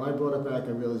even that, when I brought it back,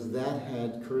 I realized that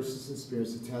had curses and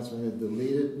spirits attached. I had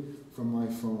deleted from my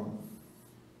phone.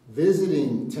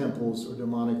 Visiting temples or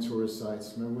demonic tourist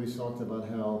sites. Remember we talked about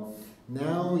how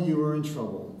now you are in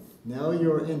trouble. Now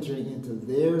you're entering into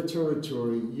their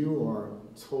territory. You are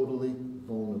totally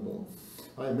vulnerable.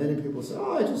 I have many people say,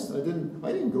 "Oh, I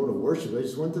didn't go to worship. I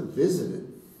just went to visit it."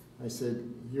 I said,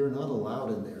 "You're not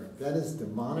allowed in there. That is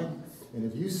demonic. And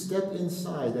if you step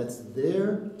inside, that's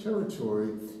their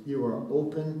territory. You are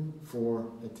open for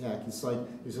attack." It's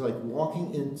like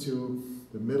walking into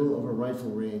the middle of a rifle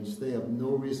range. They have no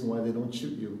reason why they don't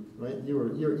shoot you, right?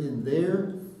 You're in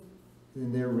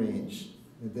their range.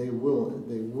 And they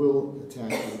will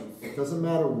attack you. It doesn't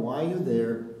matter why you're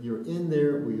there. You're in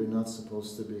there where you're not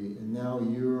supposed to be. And now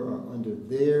you are under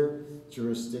their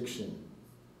jurisdiction.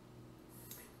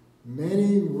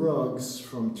 Many rugs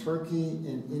from Turkey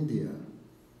and India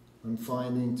I'm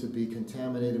finding to be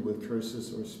contaminated with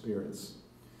curses or spirits.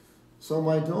 So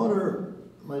my daughter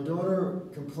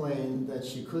complained that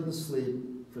she couldn't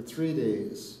sleep for 3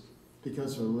 days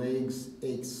because her legs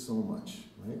ached so much,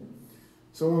 right?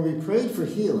 So when we prayed for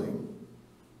healing,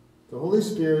 the Holy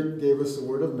Spirit gave us a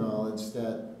word of knowledge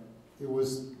that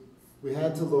we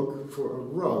had to look for a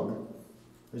rug.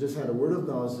 I just had a word of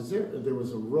knowledge that there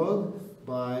was a rug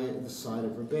by the side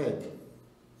of her bed.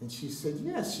 And she said,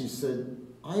 yes. She said,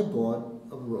 I bought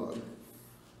a rug.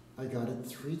 I got it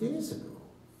 3 days ago.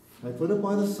 I put it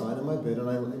by the side of my bed,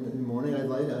 and in the morning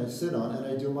I sit on and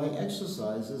I do my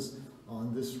exercises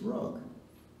on this rug.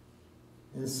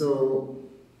 And so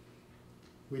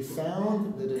we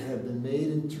found that it had been made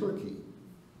in Turkey.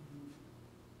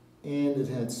 And it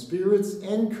had spirits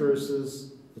and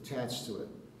curses attached to it.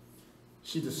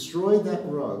 She destroyed that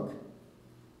rug.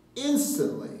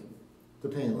 Instantly, the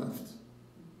pain left.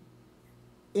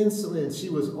 Instantly, and she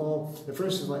was at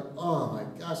first she was like, oh my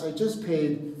gosh, I just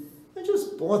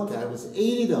bought that. It was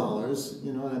 $80,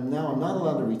 and now I'm not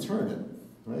allowed to return it,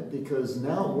 right? Because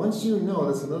now, once you know,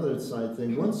 that's another side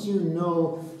thing, once you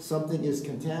know something is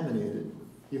contaminated,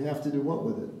 you have to do what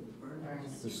with it?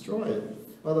 Destroy it.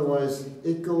 Otherwise,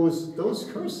 it goes, those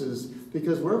curses,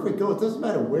 because wherever it goes, it doesn't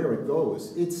matter where it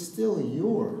goes, it's still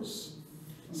yours.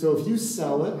 So if you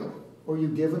sell it or you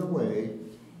give it away,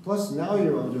 plus now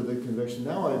you're under the conviction,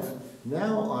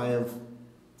 now I have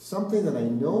something that I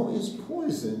know is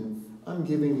poison, I'm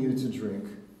giving you to drink.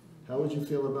 How would you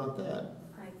feel about that?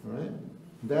 Right?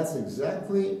 That's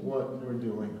exactly what we're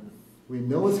doing. We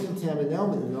know it's contaminated, now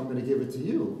I'm going to give it to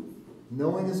you.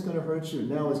 Knowing it's going to hurt you.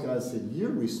 Now, as God said,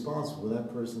 you're responsible for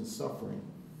that person's suffering.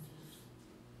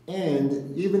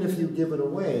 And even if you give it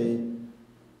away,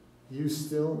 you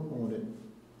still own it.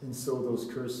 And so those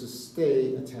curses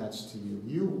stay attached to you.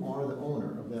 You are the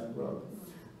owner of that rug.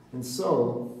 And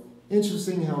so,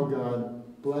 interesting how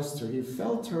God blessed her. He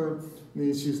felt her,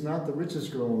 she's not the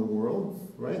richest girl in the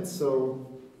world, right?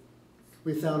 So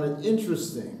we found it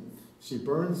interesting. She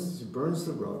burns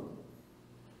the rug.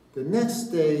 The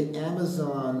next day,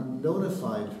 Amazon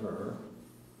notified her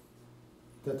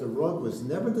that the rug was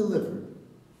never delivered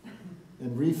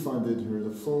and refunded her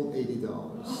the full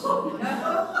 $80.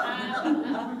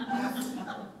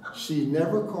 She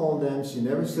never called them. She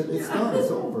never said, it's done,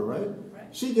 it's over, right?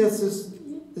 She gets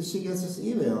this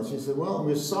email. She said, well,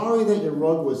 we're sorry that your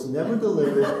rug was never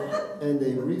delivered, and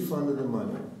they refunded the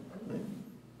money. Right?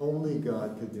 Only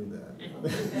God could do that.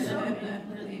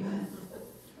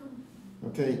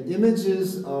 Okay,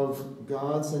 images of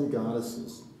gods and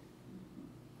goddesses.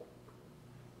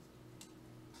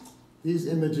 These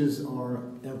images are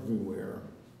everywhere.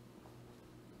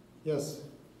 Yes?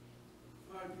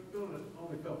 I've done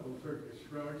only a couple of Turkish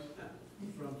rugs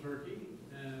from Turkey,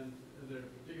 and are there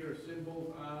particular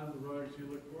symbols on the rugs you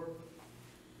look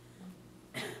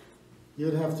for?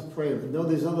 You'd have to pray. No,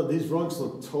 these rugs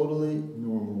look totally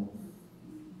normal.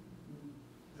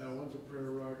 One's a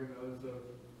prayer rug and others are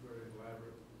very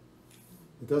elaborate.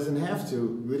 It doesn't have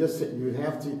to. You're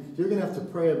going to have to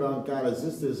pray about God.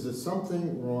 Is there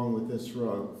something wrong with this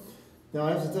rug? Now,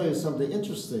 I have to tell you something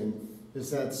interesting,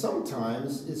 is that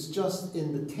sometimes it's just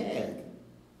in the tag.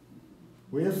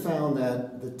 We have found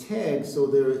that the tag, so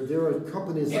there are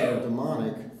companies that are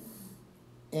demonic,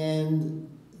 and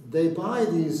they buy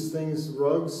these things,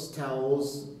 rugs,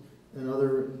 towels, and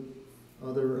other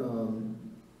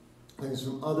things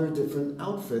from other different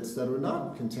outfits that are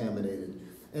not contaminated.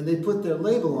 And they put their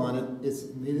label on it, it's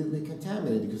immediately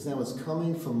contaminated because now it's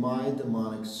coming from my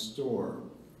demonic store,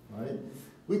 right?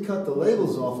 We cut the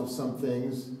labels off of some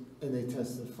things and they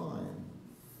tested fine.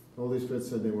 The Holy Spirit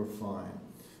said they were fine.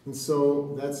 And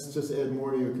so that's just add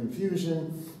more to your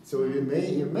confusion. So you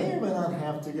may or may not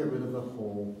have to get rid of the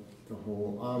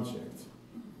whole object.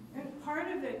 And part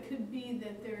of it could be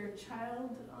that there are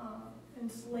child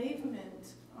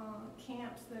enslavement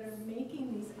camps that are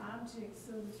making these objects,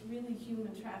 so it's really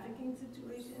human trafficking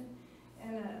situation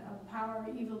and a power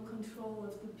evil control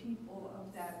of the people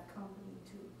of that company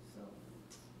too. So,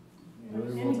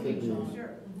 Very well could be.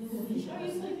 Sure. Are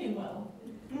you sleeping well?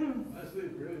 I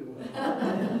sleep really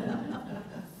well.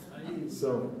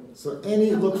 So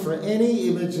look for any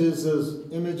images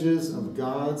of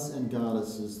gods and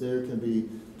goddesses. They can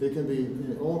be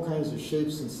in all kinds of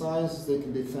shapes and sizes. They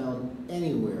can be found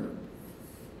anywhere.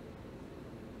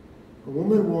 A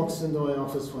woman walks into my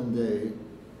office one day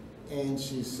and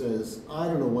she says, I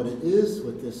don't know what it is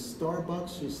with this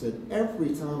Starbucks. She said,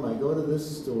 every time I go to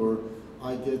this store,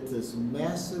 I get this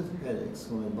massive headaches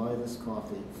when I buy this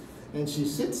coffee. And she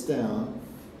sits down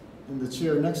in the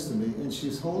chair next to me and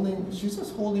she's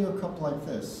just holding a cup like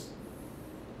this.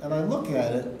 And I look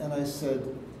at it and I said,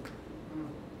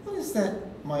 what is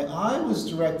that? My eye was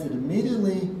directed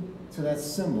immediately to that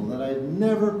symbol that I've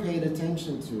never paid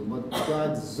attention to, but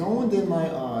God zoned in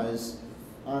my eyes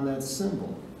on that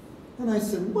symbol. And I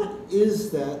said, what is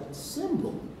that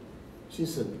symbol? She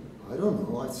said, I don't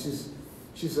know.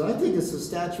 She said, I think it's the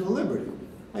Statue of Liberty.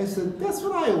 I said, that's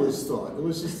what I always thought. It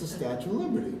was just the Statue of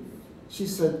Liberty. She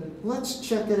said, let's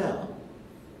check it out.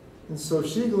 And so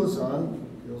she goes on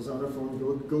her phone,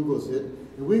 Googles it,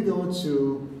 and we go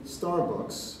to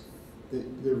Starbucks,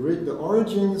 the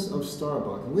origins of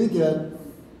Starbucks. And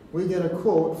we get a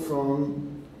quote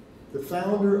from the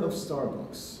founder of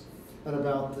Starbucks and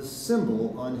about the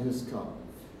symbol on his cup.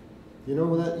 You know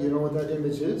what that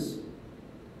image is?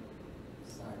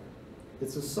 Siren.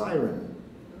 It's a siren.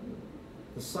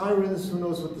 The sirens, who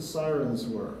knows what the sirens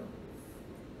were?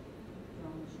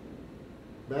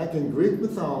 Back in Greek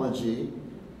mythology,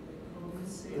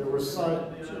 there were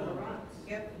sirens.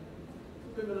 Yep.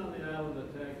 Women on the island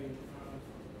attacking.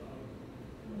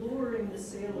 Luring the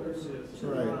sailors to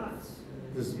the Right. rocks.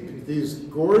 These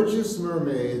gorgeous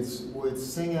mermaids would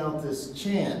sing out this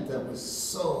chant that was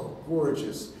so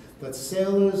gorgeous that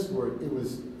sailors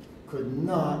could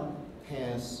not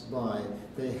pass by.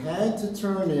 They had to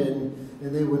turn in,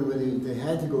 and they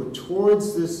had to go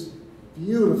towards this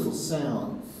beautiful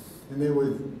sound, and they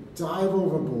would dive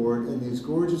overboard, and these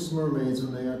gorgeous mermaids,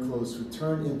 when they got close, would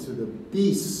turn into the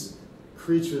beasts,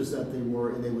 creatures that they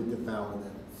were, and they would devour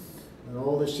them. And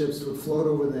all the ships would float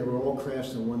over, and they were all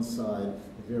crashed on one side.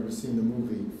 If you've ever seen the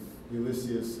movie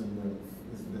Ulysses and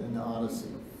the Odyssey,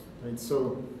 right?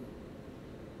 So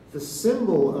the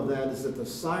symbol of that is that the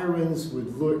sirens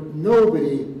would lure,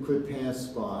 nobody could pass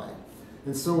by.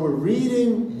 And so we're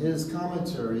reading his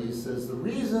commentary. He says the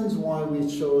reasons why we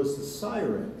chose the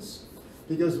sirens,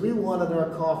 because we wanted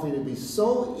our coffee to be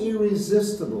so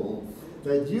irresistible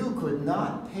that you could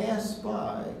not pass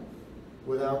by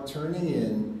without turning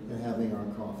in and having our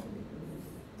coffee.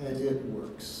 And it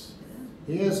works.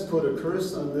 He has put a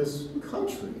curse on this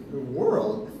country, the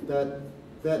world,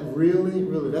 that really,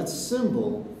 that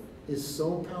symbol is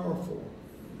so powerful.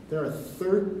 There are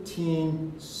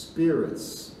 13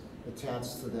 spirits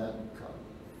attached to that cup.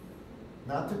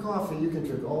 Not the coffee, you can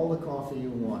drink all the coffee you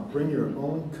want. Bring your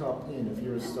own cup in if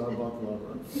you're a Starbucks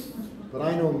lover. But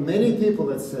I know many people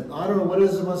that said, I don't know what it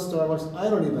is about Starbucks, I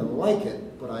don't even like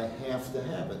it, but I have to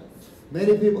have it.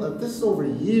 Many people, this is over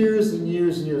years and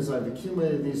years and years, I've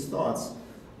accumulated these thoughts.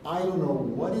 I don't know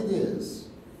what it is.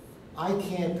 I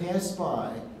can't pass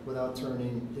by without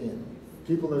turning in.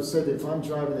 People have said, if I'm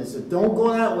driving, they said, don't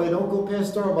go that way, don't go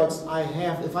past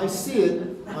Starbucks. If I see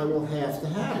it, I will have to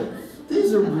have it.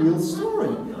 These are real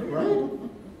stories, right?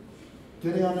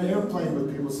 Getting on an airplane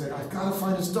with people saying, I've got to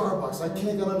find a Starbucks. I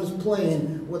can't get on this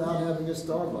plane without having a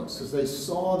Starbucks, because they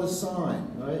saw the sign,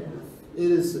 right?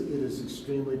 It is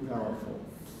extremely powerful.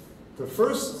 The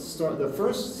first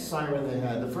siren they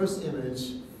had, the first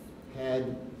image,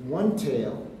 had one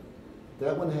tail.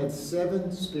 That one had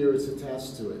 7 spirits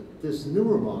attached to it. This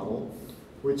newer model,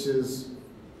 which is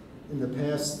in the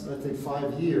past, I think,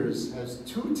 5 years, has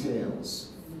 2 tails,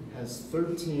 has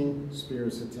 13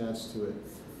 spirits attached to it.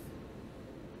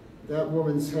 That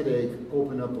woman's headache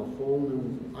opened up a whole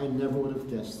new, I never would have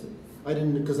guessed it.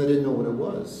 Because I didn't know what it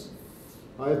was.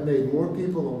 I've made more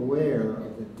people aware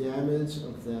of the damage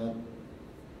of that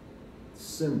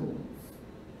symbol.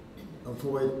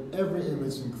 Avoid every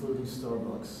image, including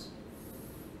Starbucks.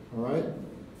 All right?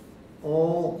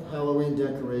 All Halloween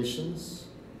decorations.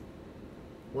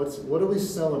 What are we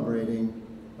celebrating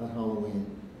at Halloween?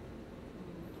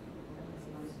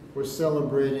 We're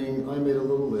celebrating, I made a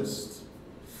little list,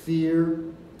 fear,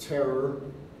 terror,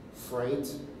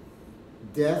 fright,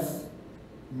 death,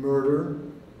 murder,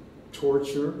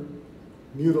 torture,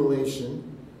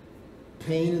 mutilation,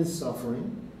 pain and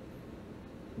suffering,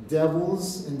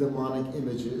 devils and demonic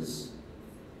images,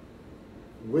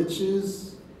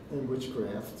 witches and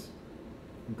witchcraft,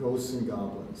 ghosts and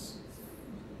goblins.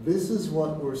 This is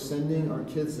what we're sending our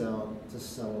kids out to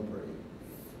celebrate.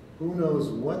 Who knows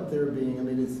what they're being, I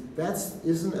mean, did I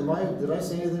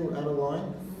say anything out of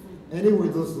line? Anyway,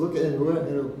 let's look at it,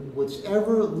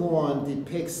 whichever lawn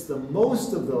depicts the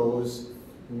most of those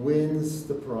wins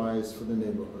the prize for the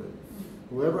neighborhood.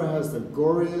 Whoever has the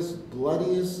goriest,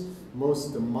 bloodiest,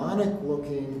 most demonic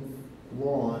looking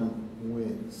lawn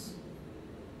wins.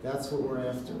 That's what we're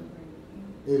after.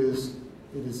 It is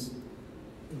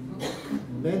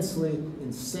immensely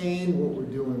insane what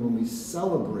we're doing when we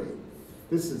celebrate.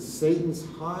 This is Satan's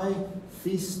high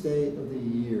feast day of the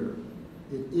year.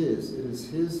 It is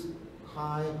his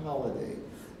high holiday.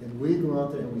 And we go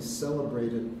out there and we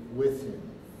celebrate it with him.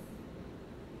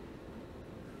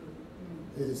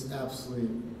 It is absolutely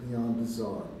beyond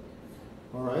bizarre.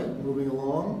 All right, moving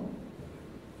along.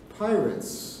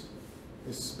 Pirates,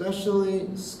 especially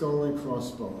skull and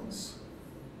crossbones.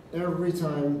 Every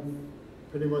time,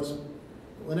 pretty much,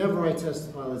 whenever I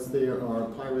testify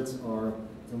that pirates are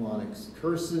demonic.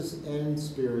 Curses and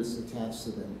spirits attached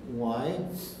to them. Why?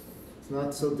 It's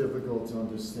not so difficult to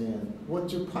understand. What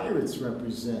do pirates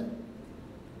represent?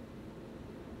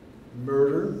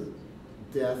 Murder,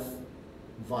 death,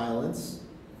 violence,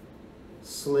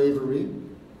 slavery,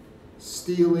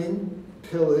 stealing,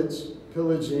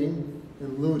 pillaging,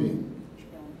 and looting.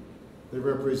 They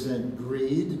represent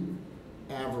greed,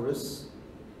 avarice,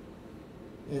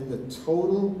 and the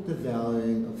total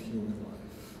devaluing of human life.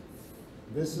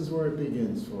 This is where it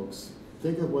begins, folks.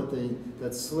 Think of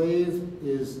that slave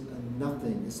is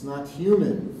nothing. It's not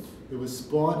human. It was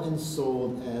bought and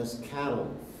sold as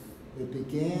cattle. It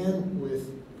began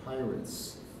with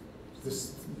pirates.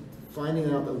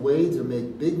 Finding out a way to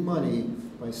make big money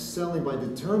by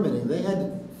determining, they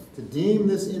had to deem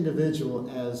this individual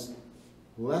as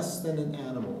less than an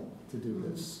animal to do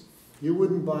this. You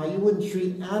wouldn't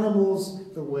treat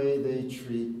animals the way they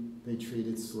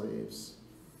treated slaves.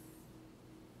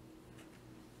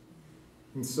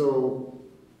 And so,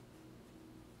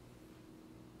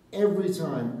 every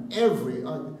time,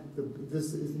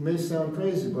 this may sound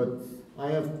crazy, but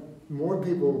I have more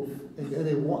people, and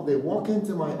they walk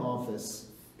into my office,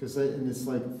 and it's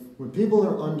like, when people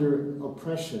are under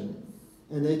oppression,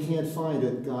 and they can't find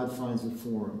it, God finds it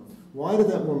for them. Why did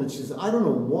that woman, she said, I don't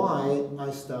know why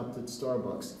I stopped at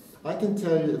Starbucks. I can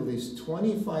tell you at least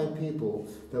 25 people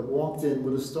that walked in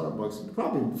with a Starbucks,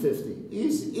 probably 50,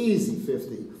 easy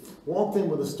 50, walked in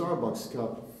with a Starbucks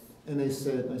cup, and I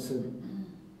said,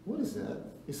 what is that?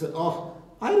 He said, oh,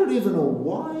 I don't even know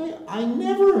why. I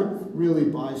never really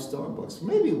buy Starbucks,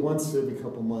 maybe once every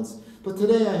couple months, but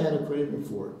today I had a craving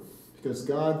for it, because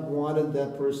God wanted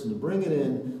that person to bring it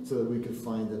in so that we could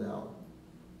find it out.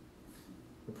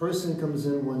 The person comes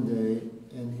in one day,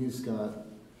 and he's got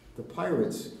the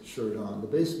Pirates shirt on, the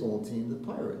baseball team, the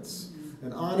Pirates.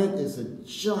 And on it is a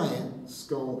giant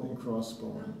skull and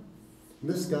crossbone. And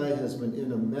this guy has been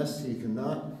in a mess.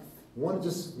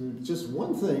 Just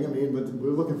one thing, I mean, but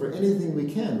we're looking for anything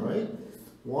we can, right?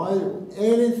 Why?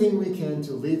 Anything we can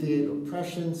to alleviate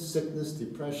oppression, sickness,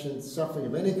 depression, suffering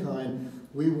of any kind.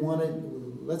 We want it,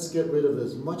 let's get rid of it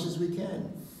as much as we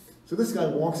can. So this guy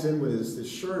walks in with his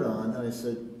shirt on, and I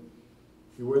said,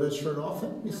 "You wear that shirt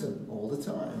often?" He said, "All the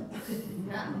time."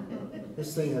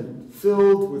 This thing had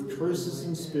filled with curses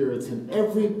and spirits, and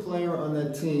every player on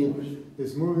that team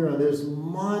is moving around. There's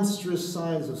monstrous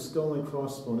signs of skull and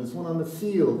crossbone. There's one on the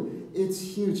field. It's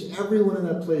huge. Everyone in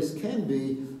that place can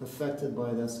be affected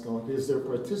by that skull because they're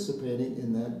participating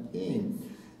in that game.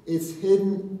 It's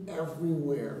hidden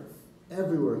everywhere.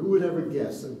 Everywhere. Who would ever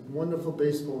guess? A wonderful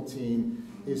baseball team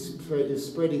is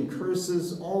spreading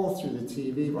curses all through the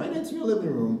TV, right into your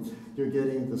living room. You're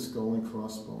getting the skull and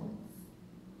crossbone.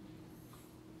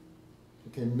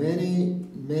 Okay,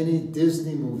 many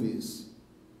Disney movies.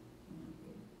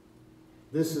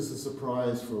 This is a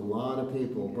surprise for a lot of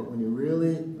people, but when you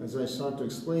really, as I start to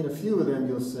explain a few of them,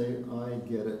 you'll say, I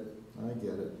get it, I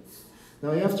get it.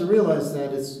 Now you have to realize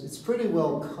that it's pretty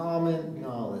well common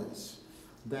knowledge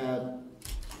that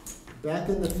back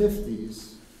in the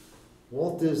 50s,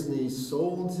 Walt Disney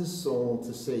sold his soul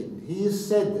to Satan. He has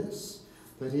said this,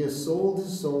 that he has sold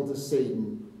his soul to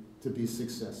Satan to be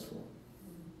successful.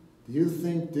 Do you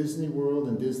think Disney World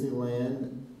and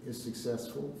Disneyland is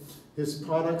successful? His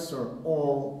products are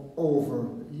all over.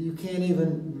 You can't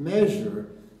even measure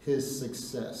his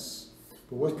success.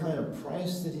 But what kind of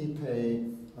price did he pay?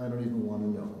 I don't even want to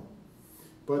know.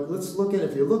 But let's look at,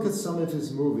 if you look at some of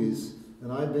his movies,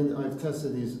 and I've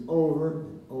tested these over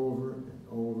and over and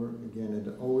over again, and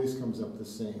it always comes up the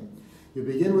same. You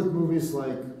begin with movies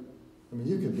like, I mean,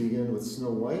 you could begin with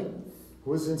Snow White.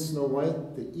 Who was in Snow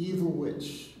White? The evil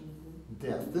witch.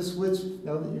 Death. This witch,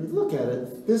 now that you look at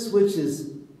it, this witch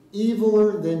is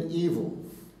eviler than evil.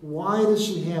 Why does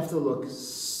she have to look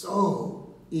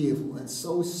so evil and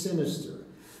so sinister?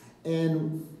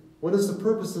 And what is the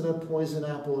purpose of that poison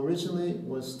apple originally?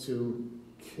 Was to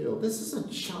kill. This is a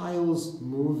child's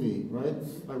movie, right?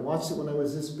 I watched it when I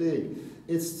was this big.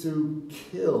 It's to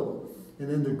kill. And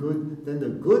then the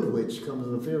good witch comes,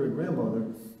 the fairy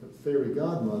grandmother, the fairy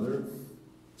godmother,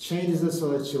 changes it so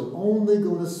that she'll only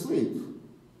go to sleep,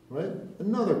 right?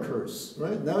 Another curse,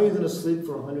 right? Now you're going to sleep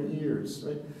for 100 years,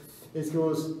 right? It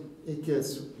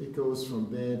goes from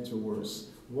bad to worse.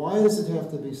 Why does it have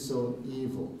to be so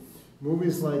evil?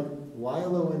 Movies like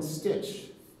Lilo and Stitch,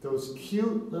 those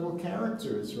cute little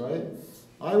characters, right?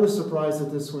 I was surprised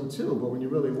at this one too, but when you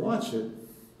really watch it,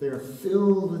 they are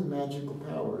filled with magical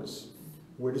powers.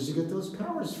 Where did you get those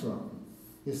powers from?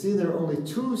 You see, there are only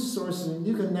two sources, and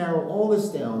you can narrow all this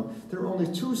down. There are only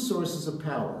two sources of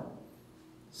power,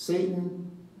 Satan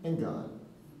and God.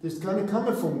 There's kind of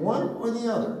coming from one or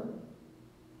the other.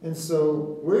 And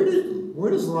so, where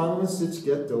does Lilo and Stitch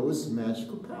get those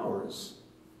magical powers?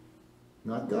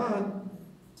 Not God.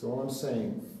 That's all I'm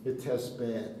saying. It tests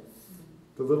bad.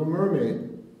 The Little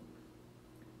Mermaid.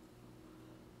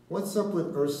 What's up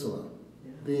with Ursula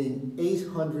being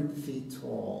 800 feet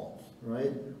tall,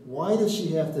 right? Why does she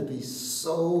have to be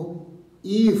so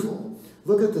evil?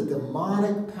 Look at the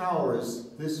demonic powers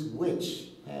this witch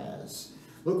has.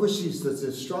 Look what the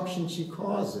destruction she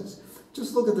causes.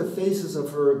 Just look at the faces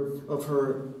of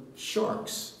her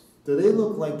sharks. Do they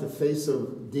look like the face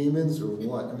of demons or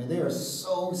what? I mean, they are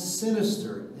so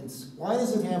sinister. And why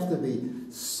does it have to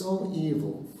be so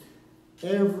evil?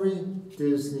 Every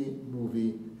Disney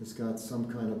movie has got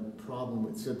some kind of problem.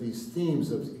 It's got these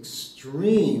themes of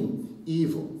extreme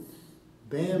evil.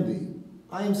 Bambi.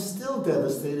 I am still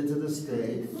devastated to this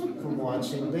day from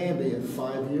watching Bambi at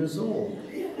 5 years old.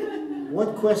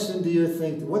 What question do you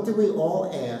think, what did we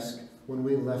all ask when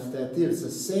we left that theater? It's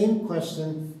the same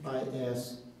question I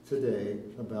asked today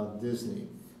about Disney.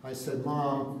 I said,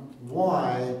 Mom,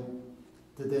 why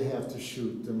did they have to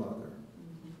shoot the mother?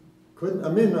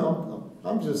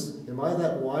 Am I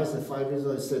that wise at 5 years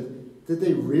old? I said, did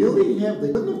they really have,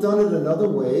 they couldn't have done it another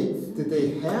way? Did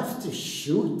they have to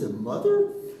shoot the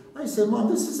mother? I said, Mom,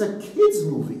 this is a kid's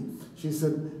movie. She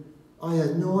said, I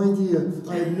had no idea.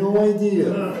 I had no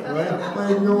idea, right? I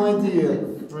had no idea,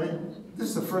 right? This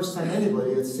is the first time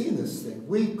anybody had seen this thing.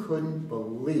 We couldn't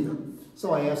believe it.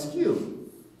 So I ask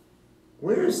you,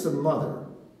 where's the mother?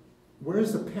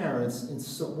 Where's the parents? And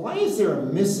so why is there a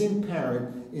missing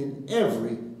parent in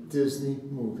every Disney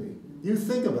movie? You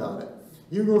think about it.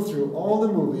 You go through all the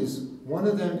movies, one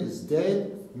of them is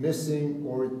dead, missing,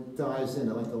 or dies in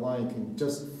it, like the Lion King.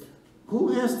 Just,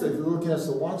 who has to look at us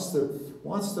to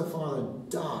watch the father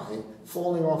die,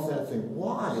 falling off that thing?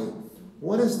 Why?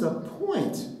 What is the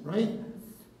point, right?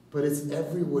 But it's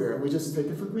everywhere, and we just take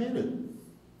it for granted.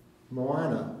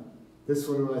 Moana, This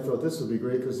one, I thought this would be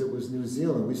great because it was New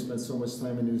Zealand. We spent so much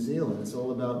time in New Zealand. It's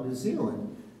all about New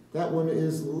Zealand. That one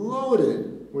is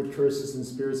loaded with curses and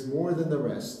spirits more than the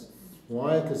rest.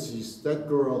 Why? Because that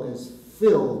girl is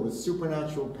filled with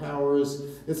supernatural powers.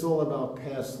 It's all about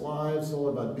past lives, all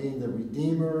about being the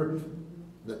Redeemer,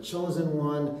 the chosen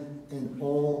one, and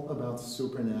all about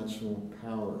supernatural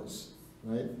powers,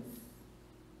 right?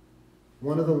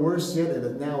 One of the worst yet,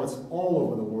 and now it's all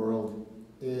over the world,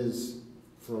 is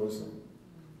Frozen.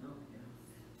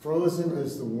 Frozen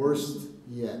is the worst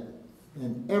yet.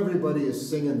 And everybody is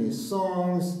singing these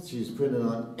songs. She's printed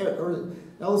on,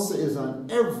 Elsa is on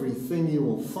everything you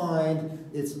will find.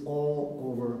 It's all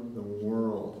over the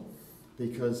world.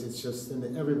 Because it's just,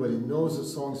 and everybody knows the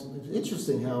songs. It's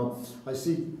interesting how I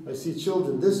see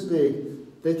children this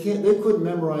big, they couldn't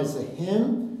memorize a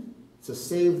hymn to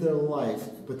save their life,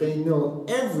 but they know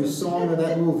every song in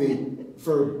that movie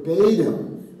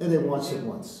verbatim, and they watch it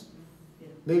once,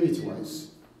 maybe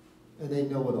twice, and they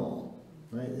know it all,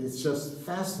 right? It's just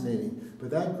fascinating.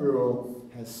 But that girl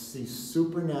has these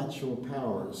supernatural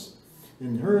powers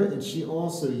in her, and she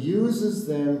also uses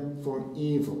them for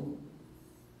evil.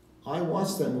 I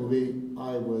watched that movie.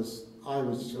 I was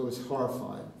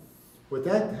horrified. With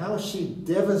that, how she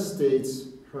devastates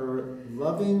her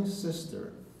loving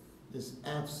sister is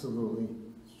absolutely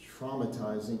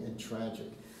traumatizing and tragic.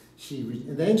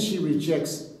 And then she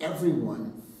rejects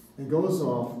everyone and goes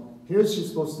off. Here she's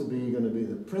supposed to be, going to be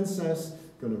the princess,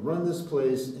 going to run this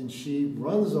place, and she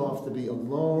runs off to be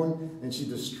alone, and she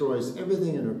destroys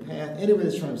everything in her path. Anybody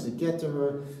that tries to get to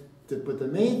her. But the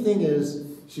main thing is,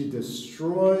 she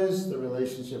destroys the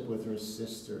relationship with her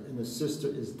sister, and the sister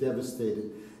is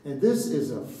devastated. And this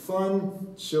is a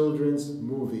fun children's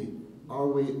movie. Are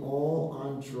we all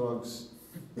on drugs?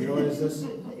 You know what is this?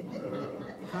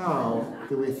 How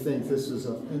do we think this is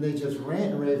a... And they just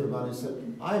rant and rave about it. I said,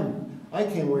 I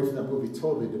came away from that movie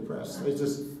totally depressed. It's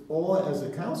just, all as a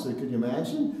counselor, could you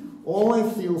imagine? All I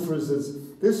feel for is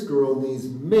this girl needs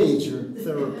major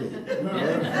therapy.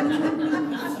 Right?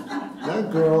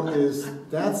 That girl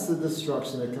that's the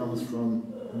destruction that comes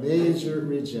from major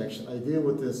rejection. I deal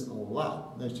with this a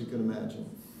lot, as you can imagine.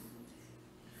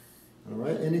 All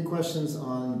right, any questions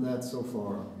on that so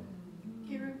far?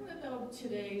 Gary, what about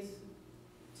today's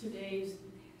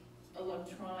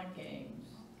electronic games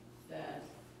that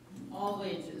all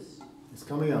ages? It's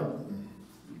coming up.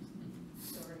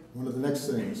 Sorry. One of the next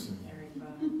things.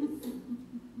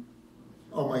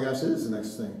 Oh my gosh, it is the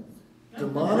next thing.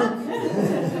 Demonic.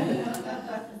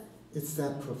 It's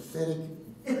that prophetic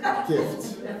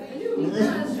gift.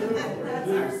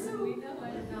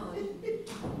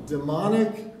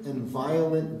 Demonic and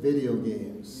violent video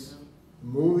games,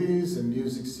 movies and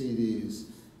music CDs.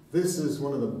 This is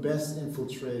one of the best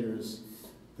infiltrators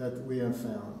that we have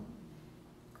found.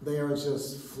 They are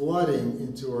just flooding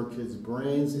into our kids'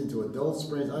 brains, into adults'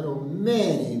 brains. I know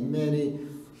many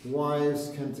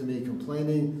wives come to me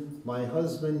complaining, my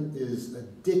husband is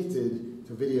addicted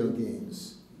to video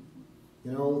games.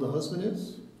 You know how old the husband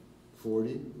is?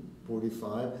 40,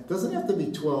 45. Doesn't have to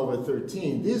be 12 or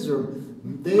 13.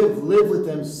 They have lived with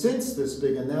them since this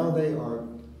big, and now they are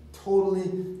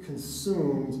totally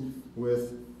consumed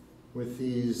with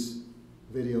these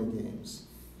video games.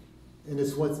 And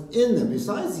it's what's in them,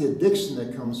 besides the addiction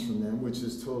that comes from them, which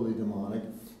is totally demonic,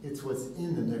 it's what's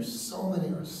in them. There's so many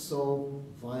are so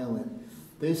violent.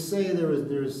 They say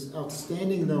there's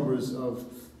outstanding numbers of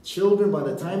children by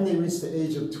the time they reach the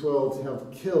age of 12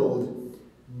 have killed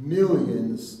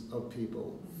millions of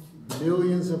people.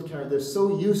 Millions of characters. They're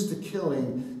so used to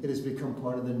killing, it has become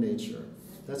part of their nature.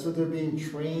 That's what they're being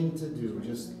trained to do.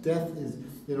 Just death is,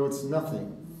 it's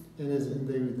nothing.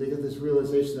 And they get this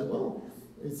realization that, well,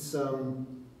 it's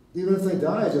even if they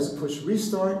die, just push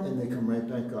restart and they come right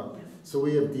back up. So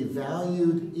we have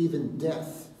devalued even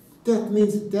death. Death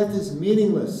is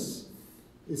meaningless.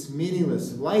 It's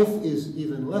meaningless. Life is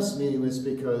even less meaningless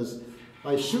because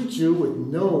I shoot you with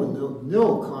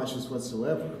no conscience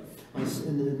whatsoever.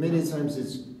 And many times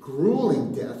it's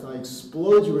grueling death. I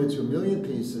explode you into a million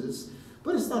pieces,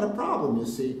 but it's not a problem, you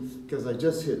see, because I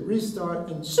just hit restart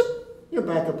and you're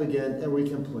back up again and we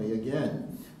can play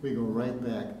again. We go right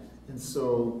back. And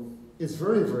so it's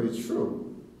very, very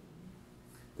true.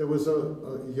 There was a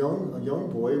young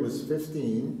boy, he was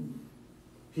 15.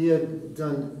 He had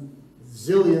done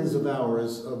zillions of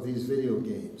hours of these video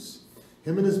games.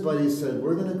 Him and his buddies said,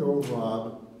 we're going to go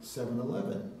rob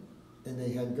 7-Eleven. And they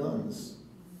had guns.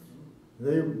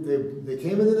 They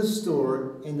came into the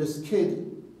store, and this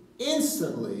kid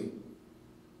instantly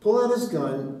pulled out his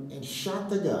gun and shot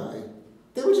the guy.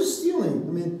 They were just stealing.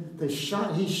 I mean,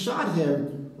 he shot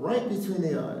him right between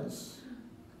the eyes.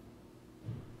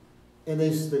 And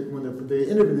when they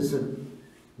interviewed, they said,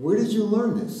 "Where did you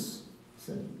learn this?" He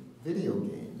said, "Video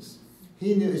games."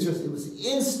 He knew, it was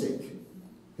instinct.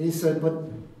 He said, but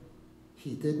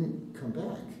he didn't come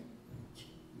back.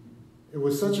 It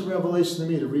was such a revelation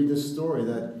to me to read this story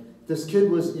that this kid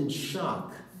was in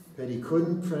shock that he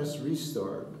couldn't press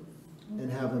restart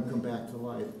and have him come back to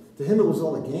life. To him, it was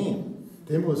all a game.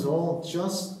 To him, it was all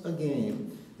just a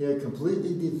game. He had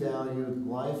completely devalued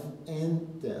life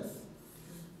and death.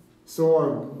 So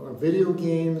our video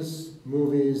games,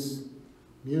 movies,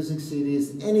 music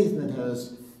CDs, anything that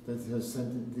has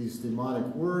sent these demonic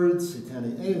words,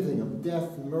 satanic, anything of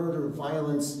death, murder,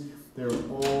 violence, they're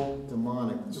all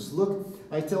demonic. Just look,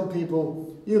 I tell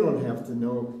people, you don't have to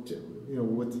know,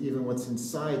 even what's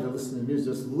inside to listen to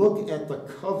music. Just look at the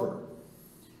cover.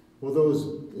 Well,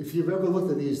 if you've ever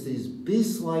looked at these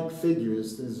beast-like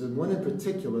figures, there's one in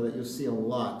particular that you'll see a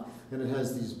lot, and it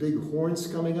has these big horns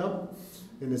coming up,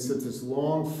 and it's got this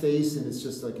long face, and it's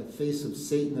just like a face of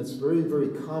Satan that's very, very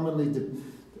commonly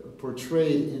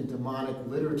portrayed in demonic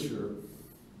literature.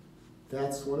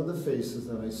 That's one of the faces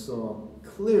that I saw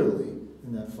clearly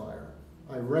in that fire.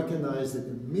 I recognized it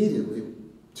immediately.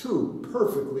 Two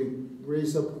perfectly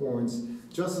raised up horns,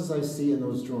 just as I see in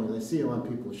those drawings. I see them on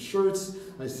people's shirts.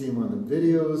 I see them on the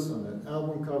videos, on the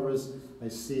album covers. I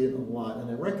see it a lot, and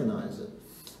I recognize it.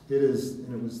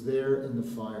 And it was there in the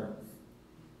fire.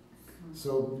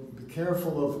 So be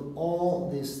careful of all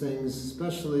these things,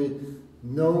 especially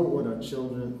know what our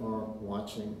children are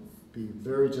watching. Be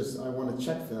very I want to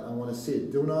check that. I want to see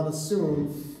it. Do not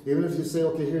assume, even if you say,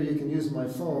 okay, here, you can use my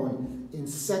phone, in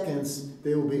seconds,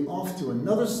 they will be off to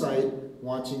another site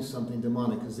watching something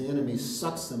demonic, because the enemy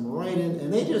sucks them right in,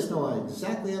 and they just know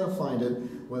exactly how to find it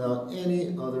without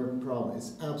any other problem.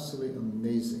 It's absolutely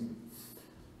amazing.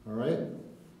 All right?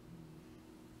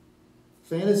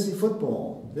 Fantasy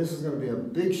football. This is going to be a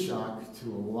big shock to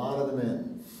a lot of the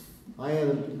men. I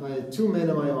had two men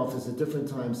in my office at different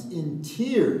times in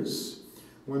tears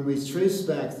when we traced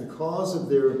back the cause of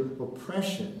their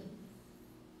oppression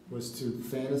was to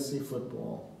fantasy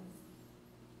football.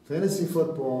 Fantasy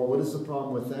football, what is the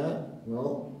problem with that?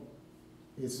 Well,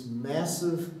 it's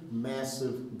massive,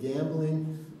 massive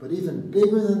gambling, but even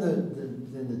bigger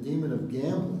than the demon of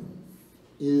gambling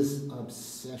is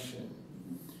obsession.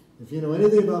 If you know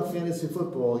anything about fantasy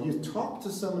football, you talk to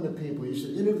some of the people. You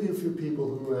should interview a few people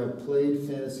who have played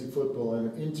fantasy football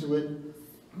and are into it.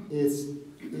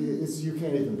 You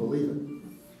can't even believe it.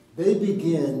 They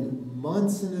begin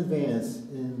months in advance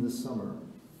in the summer,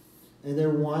 and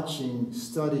they're watching,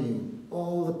 studying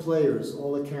all the players,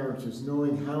 all the characters,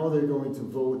 knowing how they're going to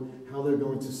vote, how they're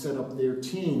going to set up their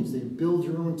teams. They build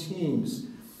your own teams.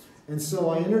 And so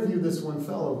I interviewed this one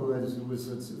fellow who was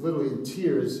literally in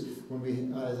tears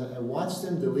when I watched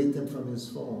him delete them from his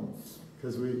phone,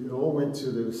 because it all went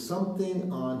to, there was something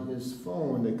on his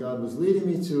phone that God was leading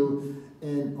me to,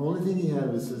 and the only thing he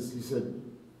had was this. He said,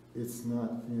 "It's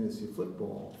not fantasy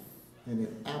football," and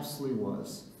it absolutely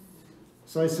was.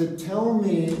 So I said, "Tell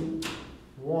me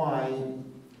why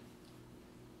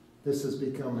this has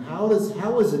become, how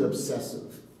is it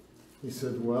obsessive?" He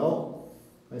said, "Well,"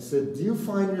 I said, "do you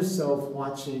find yourself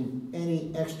watching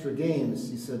any extra games?"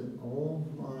 He said, "Oh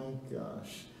my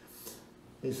gosh."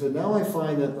 He said, "Now I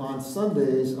find that on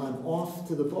Sundays I'm off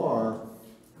to the bar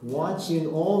watching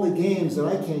all the games that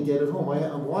I can't get at home.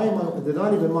 They're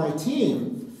not even my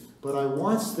team, but I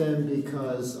watch them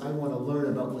because I want to learn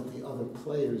about what the other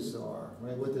players are,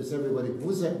 right? What's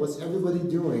everybody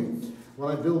doing?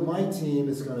 When I build my team,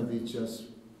 it's going to be just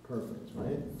perfect,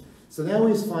 right?" So now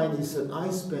he said, "I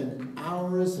spend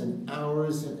hours and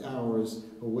hours and hours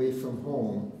away from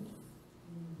home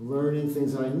learning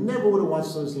things that I never would have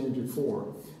watched those games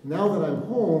before. Now that I'm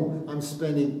home, I'm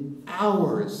spending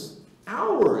hours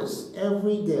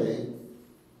every day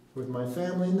with my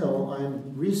family. No,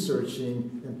 I'm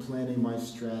researching and planning my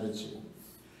strategy."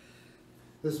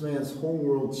 This man's whole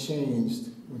world changed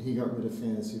when he got rid of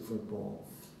fantasy football.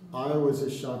 I was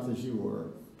as shocked as you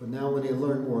were. But now when he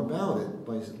learned more about it,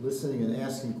 by listening and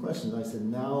asking questions, I said,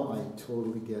 now I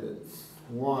totally get it.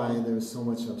 Why there's so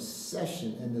much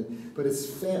obsession. But it's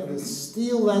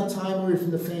steal that time away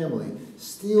from the family.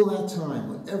 Steal that time,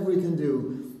 whatever we can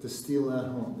do to steal that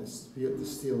home, to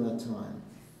steal that time.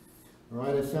 All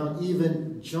right, I found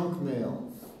even junk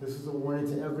mail. This is a warning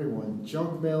to everyone.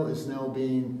 Junk mail is now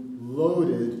being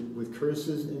loaded with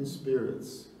curses and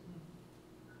spirits.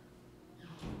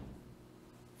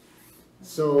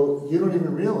 So you don't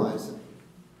even realize it.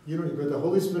 But the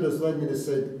Holy Spirit has led me to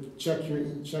say, check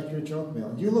your junk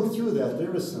mail. You look through that,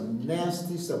 there is some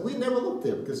nasty stuff. We never look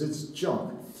there because it's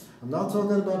junk. I'm not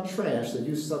talking about trash, that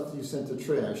stuff that you sent to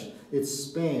trash. It's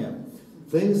spam.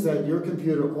 Things that your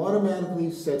computer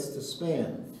automatically sets to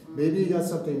spam. Maybe you got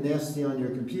something nasty on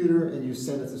your computer and you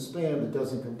send it to spam, it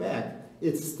doesn't come back.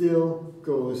 It still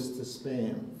goes to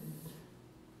spam.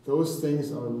 Those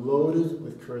things are loaded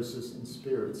with curses and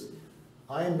spirits.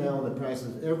 I am now in the practice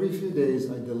of every few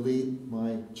days I delete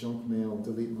my junk mail,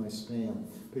 delete my spam,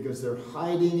 because they're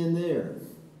hiding in there.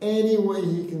 Any way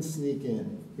he can sneak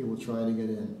in, he will try to get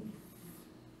in.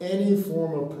 Any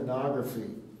form of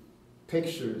pornography,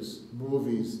 pictures,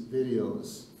 movies,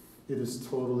 videos, it is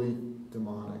totally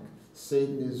demonic.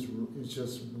 Satan is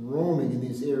just roaming in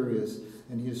these areas,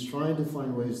 and he is trying to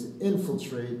find ways to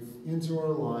infiltrate into our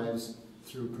lives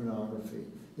through pornography.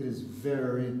 It is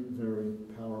very, very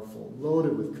powerful,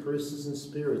 loaded with curses and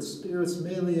spirits. Spirits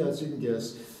mainly, as you can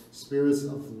guess, spirits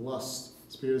of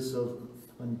lust, spirits of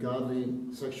ungodly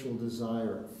sexual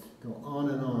desire. Go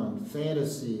on,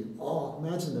 fantasy. Oh,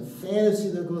 imagine the fantasy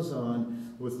that goes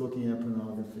on with looking at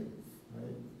pornography,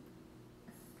 right?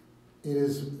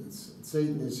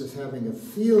 Satan is just having a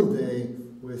field day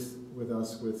with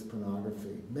us with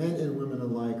pornography. Men and women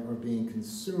alike are being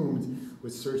consumed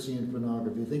with searching in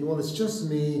pornography. Think, well, it's just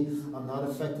me. I'm not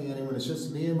affecting anyone. It's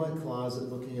just me in my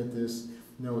closet looking at this.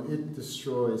 No, it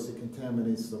destroys, it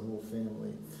contaminates the whole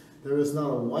family. There is not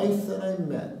a wife that I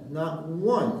met, not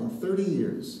one in 30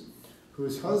 years,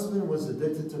 whose husband was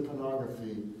addicted to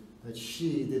pornography that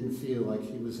she didn't feel like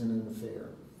he was in an affair.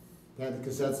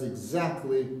 Because that's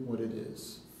exactly what it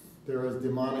is. There are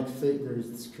demonic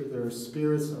there are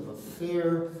spirits of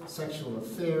affair, sexual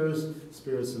affairs,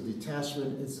 spirits of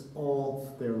detachment.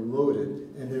 They're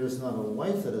loaded. And there is not a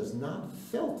wife that has not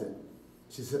felt it.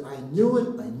 She said, I knew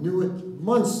it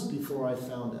months before I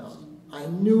found out. I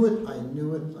knew it.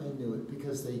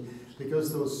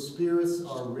 Because those spirits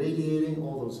are radiating,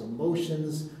 all those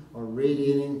emotions are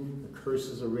radiating, the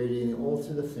curses are radiating all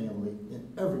through the family, and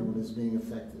everyone is being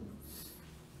affected.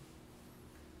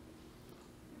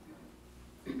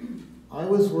 I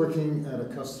was working at a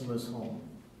customer's home.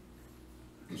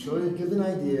 To give an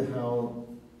idea how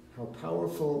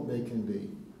powerful they can be.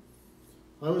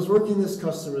 I was working this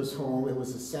customer's home. It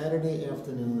was a Saturday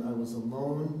afternoon. I was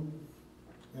alone,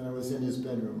 and I was in his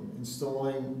bedroom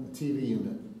installing a TV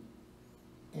unit.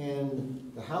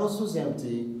 And the house was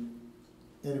empty,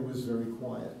 and it was very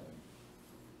quiet.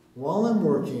 While I'm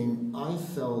working, I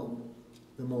felt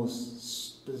the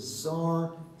most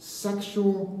bizarre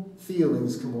sexual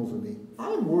feelings come over me.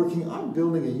 I'm working, I'm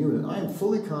building a unit. I'm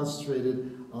fully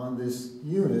concentrated on this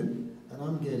unit, and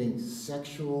I'm getting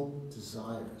sexual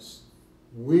desires.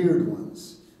 Weird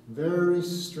ones. Very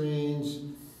strange,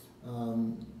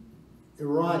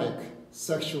 erotic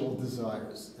sexual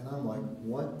desires. And I'm like,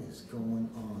 what is going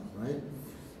on, right?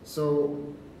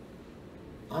 So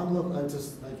I'm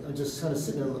just kind of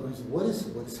sitting there looking, what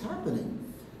is happening?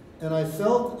 And I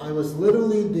felt I was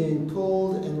literally being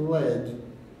pulled and led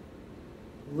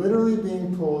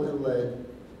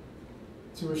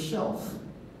to a shelf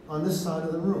on this side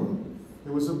of the room.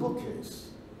 There was a bookcase.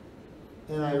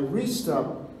 And I reached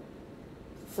up,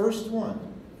 first one.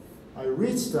 I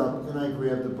reached up and I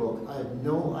grabbed the book. I have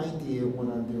no idea what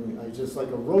I'm doing. I just, like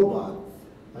a robot,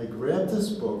 I grabbed this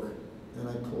book and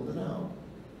I pulled it out.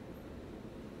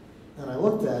 And I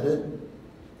looked at it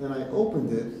and I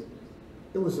opened it.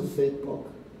 It was a fake book.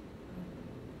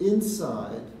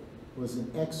 Inside was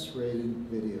an X-rated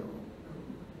video.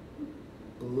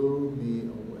 Blew me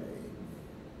away.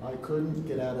 I couldn't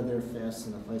get out of there fast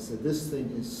enough. I said, this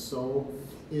thing is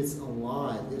it's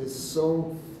alive.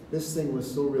 This thing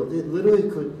was so real. It literally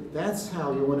could, that's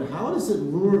how you wonder, how does it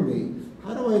lure me?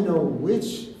 How do I know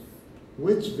which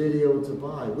video to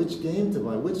buy, which game to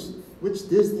buy, which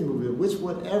Disney movie, which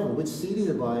whatever, which CD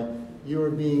to buy? You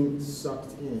are being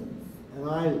sucked in. And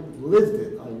I lived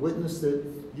it. I witnessed it.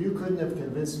 You couldn't have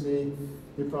convinced me.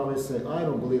 You'd probably say, I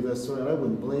don't believe that story, and I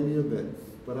wouldn't blame you a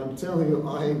bit. But I'm telling you,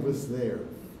 I was there.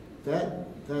 That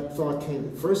thought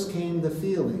first came the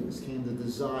feelings, came the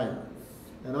desire.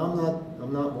 And I'm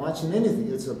not watching anything.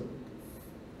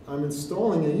 I'm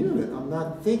installing a unit. I'm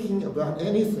not thinking about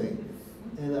anything.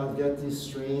 And I've got these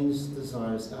strange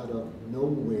desires out of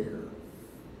nowhere,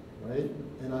 right?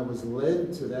 And I was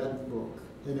led to that book.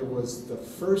 And it was the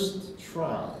first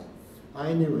try.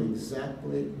 I knew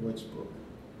exactly which book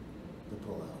to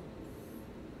pull out.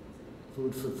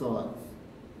 Food for thought.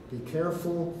 Be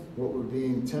careful what we're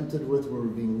being tempted with, what we're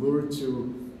being lured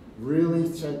to. Really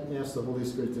ask the Holy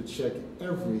Spirit to check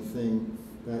everything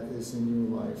that is in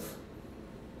your life.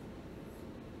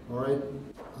 All right?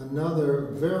 Another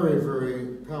very,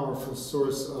 very powerful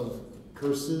source of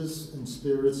curses and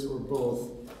spirits, or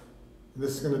both,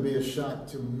 this is going to be a shock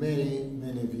to many,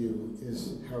 many of you,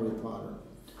 is Harry Potter.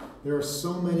 There are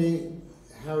so many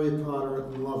Harry Potter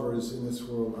lovers in this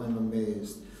world, I'm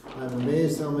amazed. I'm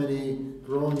amazed how many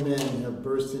grown men have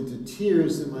burst into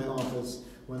tears in my office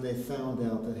when they found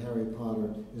out that Harry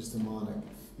Potter is demonic.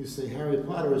 You say Harry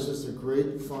Potter is just a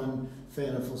great, fun,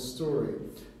 fanciful story.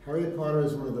 Harry Potter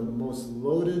is one of the most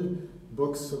loaded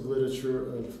books of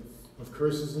literature of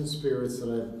curses and spirits that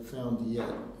I've found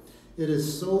yet. It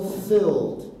is so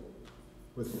filled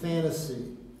with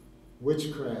fantasy,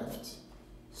 witchcraft,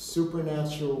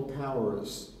 supernatural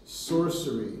powers,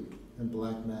 sorcery, and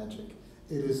black magic.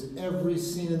 It is every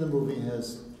scene in the movie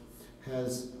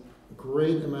has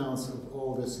great amounts of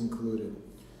all this included.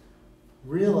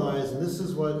 Realize, and this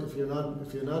is what, if you're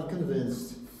not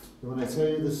convinced, when I tell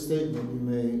you this statement, you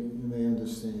may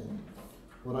understand.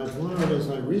 What I've learned as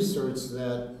I researched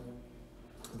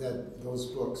those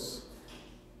books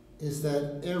is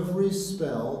that every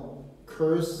spell,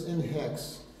 curse, and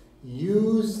hex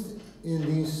used in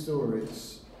these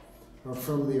stories are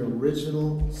from the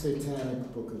original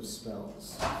satanic book of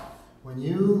spells. When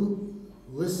you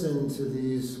listen to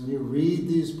these, when you read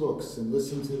these books and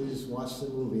listen to these, watch the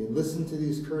movie and listen to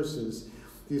these curses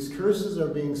are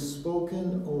being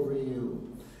spoken over you.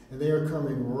 And they are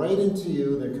coming right into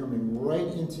you, they're coming right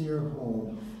into your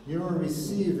home. You are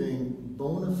receiving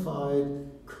bona fide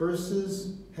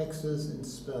curses, hexes, and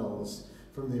spells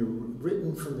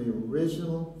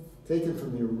taken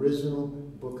from the original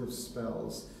book of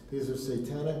spells. These are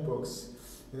satanic books.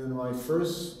 And in my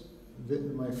first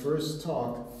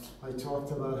talk, I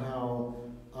talked about how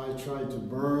I tried to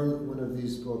burn one of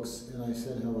these books, and I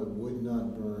said how it would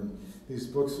not burn. These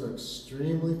books are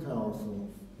extremely powerful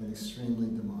and extremely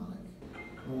demonic.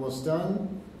 Almost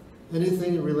done.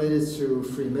 Anything related to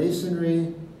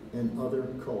Freemasonry and other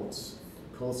cults.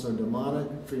 Cults are demonic.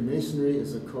 Freemasonry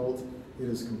is a cult. It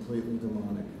is completely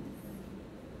demonic.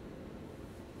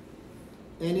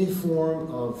 Any form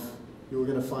of, you're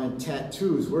going to find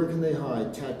tattoos. Where can they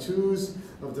hide? Tattoos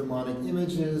of demonic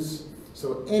images.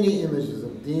 So any images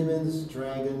of demons,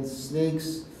 dragons,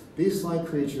 snakes, beast-like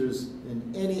creatures,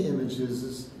 and any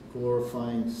images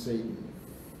glorifying Satan.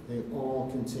 They all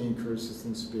contain curses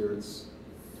and spirits.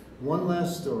 One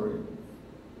last story.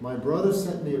 My brother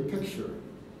sent me a picture.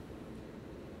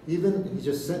 He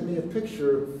just sent me a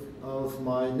picture of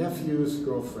my nephew's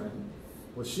girlfriend.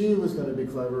 Well, she was going to be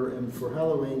clever, and for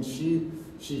Halloween, she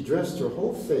dressed her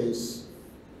whole face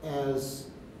as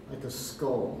like a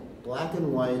skull, black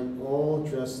and white, all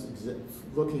dressed,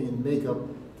 looking in makeup,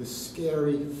 the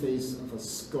scary face of a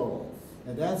skull.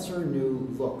 And that's her new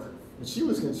look. And she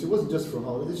wasn't just for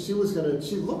Halloween, she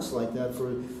looks like that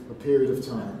for a period of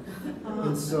time.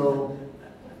 And so,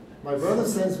 my brother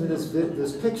sends me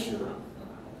this picture,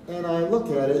 and I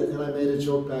look at it, and I made a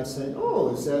joke back saying,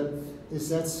 "Oh, is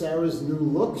that Sarah's new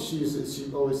look?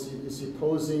 Is she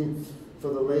posing for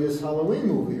the latest Halloween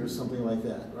movie or something like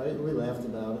that?" Right? And we laughed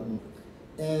about it,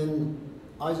 and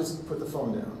I just put the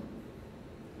phone down.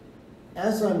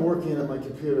 As I'm working at my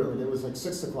computer, and it was like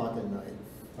 6 o'clock at night,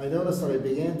 I noticed that I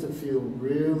began to feel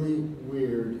really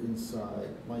weird inside.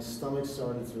 My stomach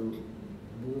started to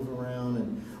move around,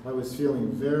 and I was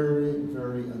feeling very,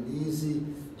 very uneasy,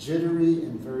 jittery,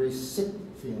 and very sick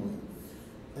feeling.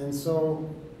 And so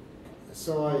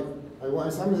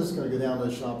I'm just going to go down to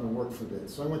the shop and work for a bit.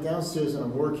 So I went downstairs and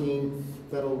I'm working.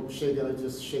 I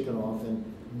just shake it off, and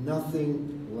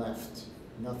nothing left.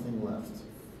 Nothing left.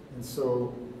 And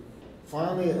so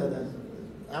finally,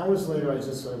 hours later,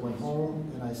 I went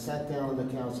home and I sat down on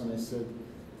the couch and I said,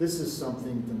 "This is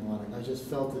something demonic." I just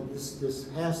felt that this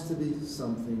has to be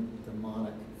something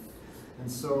demonic. And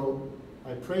so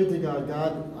I prayed to God,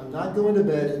 "God, I'm not going to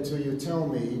bed until you tell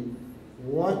me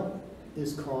what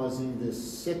is causing this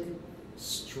sick,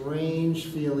 strange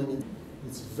feeling.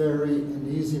 It's very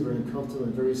uneasy, very uncomfortable,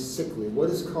 and very sickly. What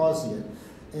is causing it?"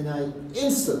 And I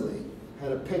instantly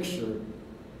had a picture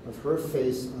of her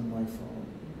face on my phone.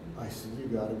 I said, "You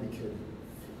gotta be kidding."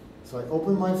 So I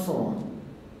opened my phone,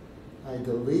 I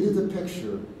deleted the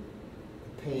picture,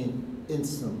 the pain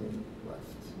instantly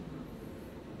left.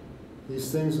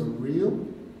 These things are real.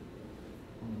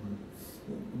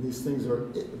 These things are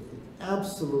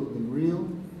absolutely real.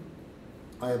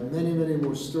 I have many, many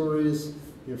more stories.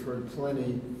 You've heard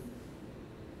plenty.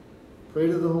 Pray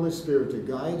to the Holy Spirit to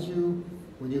guide you.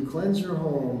 When you cleanse your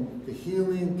home, the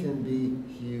healing can be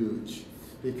huge,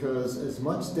 because as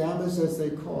much damage as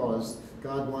they caused,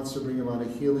 God wants to bring about a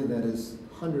healing that is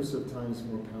hundreds of times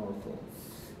more powerful.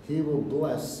 He will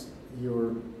bless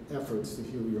your efforts to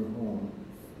heal your home.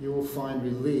 You will find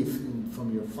relief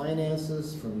from your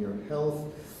finances, from your health,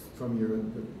 from your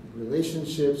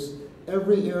relationships,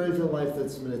 every area of your life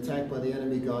that's been attacked by the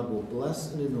enemy, God will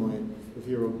bless and anoint. If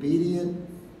you're obedient,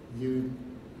 you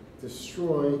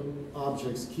destroy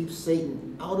objects, keep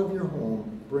Satan out of your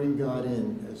home, bring God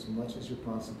in as much as you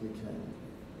possibly can.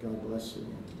 God bless you.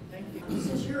 Thank you.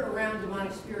 Since you're around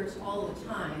demonic spirits all the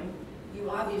time, you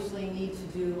obviously need to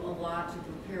do a lot to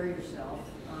prepare yourself.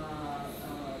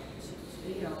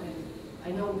 And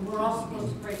I know we're all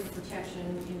supposed to pray for protection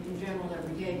in general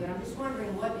every day, but I'm just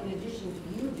wondering what, in addition, do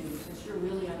you do, since you're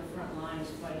really on the front lines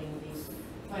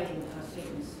fighting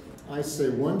Satan's? I say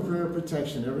one prayer of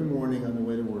protection every morning on the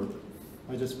way to work.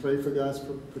 I just pray for God's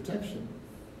protection,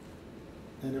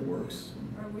 and it works.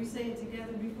 Or we say it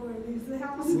together before he leaves the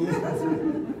house.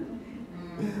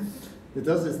 It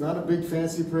does. It's not a big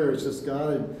fancy prayer. It's just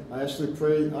God. I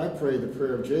prayed the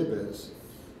prayer of Jabez,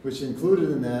 which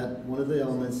included in that, one of the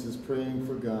elements is praying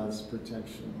for God's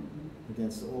protection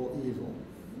against all evil.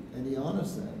 And he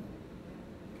honors that.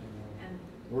 And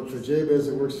Worked for Jabez,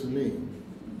 it works for me.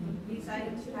 these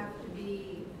items have to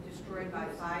be destroyed by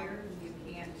fire. You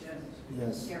can't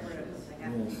just get rid of them. They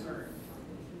have to be burned.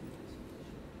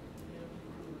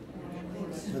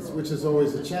 Which is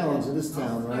always a challenge in this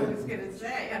town, I right? was going to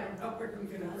say, I don't know where I'm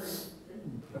going to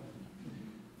burn.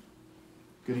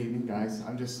 Good evening, guys.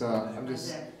 I'm just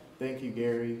thank you,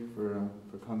 Gary, for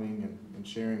coming and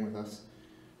sharing with us.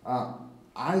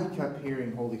 I kept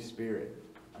hearing Holy Spirit.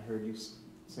 I heard you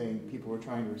saying people were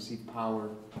trying to receive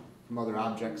power from other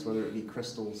objects, whether it be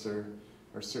crystals or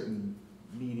certain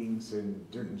meetings and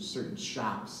certain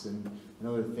shops and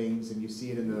other things, and you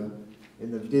see it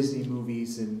in the Disney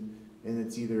movies, and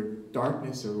it's either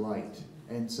darkness or light.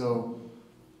 And so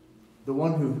the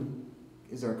one who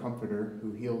is our comforter,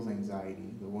 who heals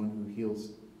anxiety, the one who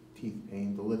heals teeth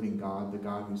pain, the living God, the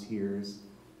God who's here is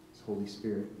Holy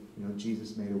Spirit. You know,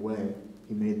 Jesus made a way.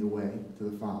 He made the way to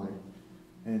the Father.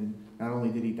 And not only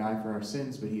did he die for our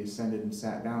sins, but he ascended and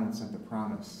sat down and sent the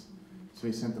promise. So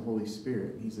he sent the Holy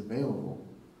Spirit. He's available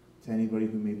to anybody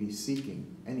who may be seeking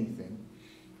anything.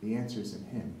 The answer is in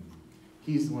him.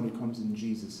 He's the one who comes in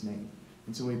Jesus' name.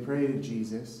 And so we pray to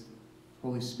Jesus.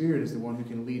 Holy Spirit is the one who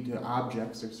can lead to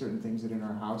objects or certain things that are in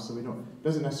our house. So it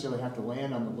doesn't necessarily have to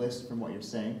land on the list from what you're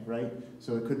saying, right?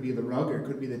 So it could be the rug or it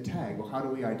could be the tag. Well, how do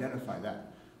we identify that?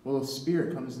 Well, the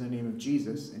Spirit comes in the name of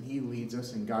Jesus, and he leads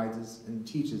us and guides us and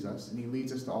teaches us, and he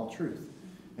leads us to all truth.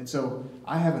 And so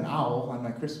I have an owl on my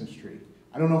Christmas tree.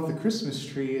 I don't know if the Christmas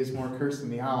tree is more cursed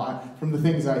than the owl. From the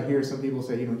things I hear, some people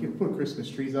say, you put Christmas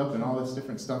trees up and all this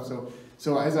different stuff.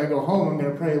 So as I go home, I'm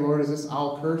going to pray, Lord, is this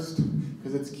owl cursed?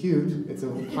 Because it's cute. It's a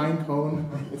pine cone.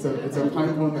 It's a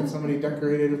pine cone that somebody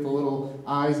decorated with the little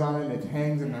eyes on it, and it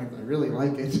hangs, and I really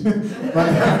like it. but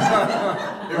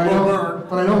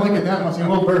I don't like it that much. It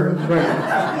won't burn. Right.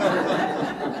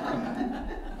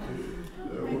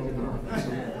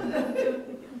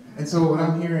 And so what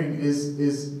I'm hearing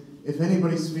is if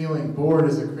anybody's feeling bored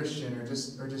as a Christian or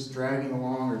just dragging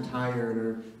along or tired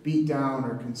or beat down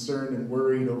or concerned and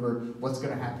worried over what's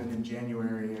going to happen in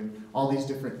January and all these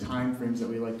different time frames that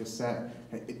we like to set,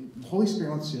 the Holy Spirit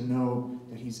wants you to know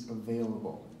that he's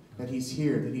available, that he's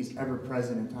here, that he's ever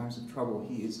present in times of trouble.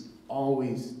 He is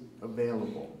always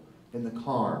available in the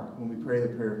car when we pray the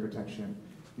prayer of protection.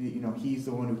 He's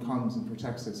the one who comes and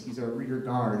protects us. He's our rear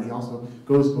guard. He also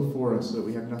goes before us so that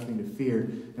we have nothing to fear.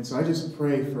 And so I just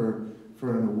pray for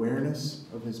an awareness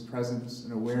of his presence,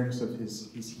 an awareness of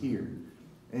he's here.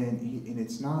 And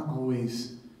it's not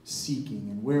always seeking.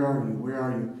 And where are you? Where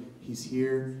are you? He's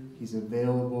here. He's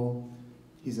available.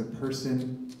 He's a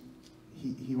person.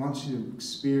 He wants you to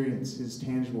experience his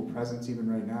tangible presence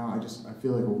even right now. I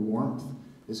feel like a warmth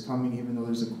is coming, even though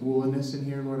there's a coolness in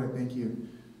here. Lord, I thank you,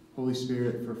 Holy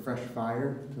Spirit, for fresh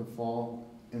fire to fall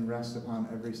and rest upon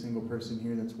every single person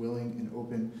here that's willing and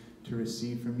open to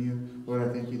receive from you. Lord,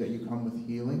 I thank you that you come with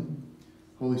healing.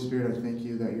 Holy Spirit, I thank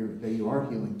you that you are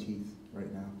healing teeth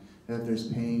right now. That if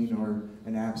there's pain or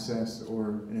an abscess or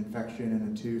an infection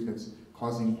in a tooth that's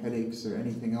causing headaches or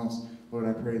anything else, Lord,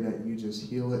 I pray that you just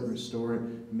heal it, restore it,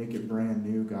 and make it brand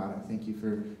new, God. I thank you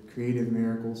for creative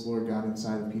miracles, Lord God,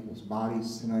 inside of people's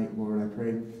bodies tonight, Lord. I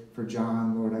pray for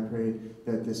John, Lord. I pray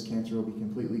that this cancer will be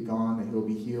completely gone, that he'll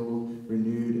be healed,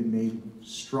 renewed, and made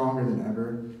stronger than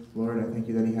ever. Lord, I thank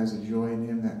you that he has a joy in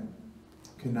him that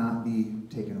cannot be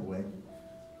taken away.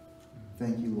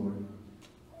 Thank you, Lord.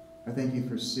 I thank you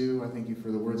for Sue. I thank you for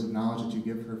the words of knowledge that you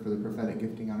give her, for the prophetic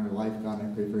gifting on her life, God.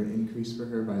 I pray for an increase for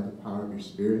her by the power of your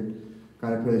Spirit.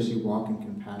 God, I pray that she walk in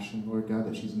compassion, Lord God,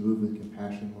 that she's moved with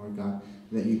compassion, Lord God,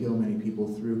 and that you heal many people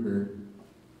through her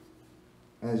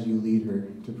as you lead her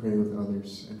to pray with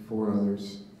others and for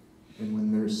others. And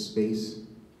when there's space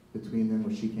between them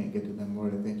where she can't get to them,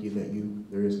 Lord. I thank you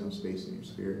that there is no space in your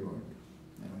Spirit, Lord.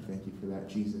 And I thank you for that,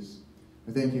 Jesus.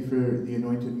 I thank you for the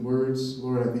anointed words,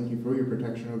 Lord. I thank you for your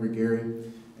protection over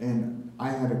Gary. And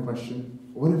I had a question.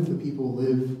 What if the people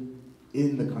live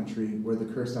in the country where the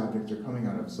cursed objects are coming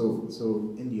out of?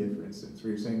 So India, for instance,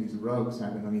 where you're saying these rugs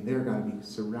happen. I mean, they're got to be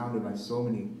surrounded by so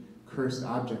many cursed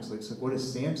objects. Like, so what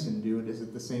does Samson do? Is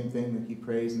it the same thing that he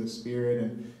prays in the Spirit?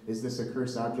 And is this a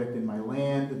cursed object in my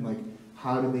land? And like,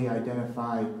 how do they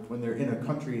identify when they're in a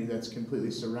country that's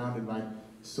completely surrounded by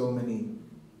so many,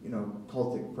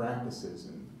 cultic practices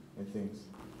and things?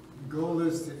 The goal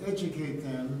is to educate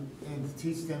them and to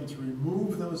teach them to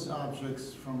remove those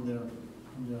objects from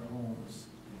their homes.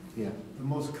 Yeah. The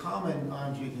most common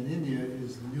object in India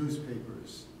is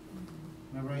newspapers.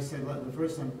 Remember I said the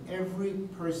first time, every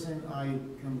person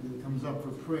that comes up for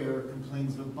prayer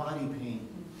complains of body pain.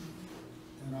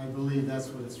 And I believe that's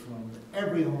what it's from.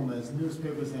 Every home has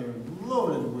newspapers that are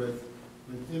loaded with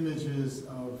images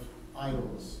of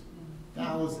idols.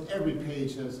 Now every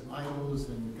page has idols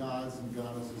and gods and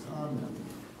goddesses on them.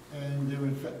 And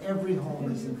every home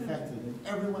is infected, and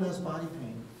everyone has body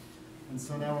pain. And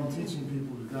so now I'm teaching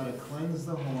people we've got to cleanse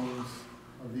the homes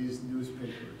of these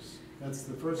newspapers. That's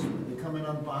the first one. They come in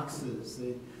on boxes.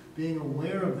 Being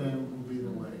aware of them will be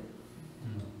the way.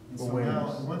 And so now,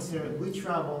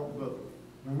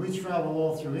 when we travel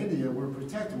all through India, we're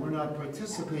protected. We're not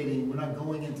participating. We're not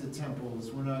going into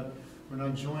temples. We're not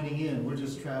joining in. We're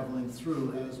just traveling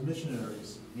through as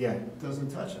missionaries. Yeah. It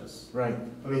doesn't touch us. Right.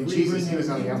 I mean, Jesus, he was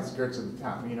on the outskirts of the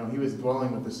town. He was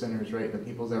dwelling with the sinners, right? The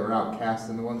people that were outcast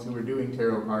and the ones who were doing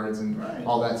tarot cards and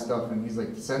all that stuff. And he's like,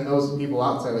 send those people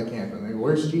outside the camp. And they go,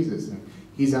 where's Jesus? And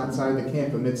he's outside the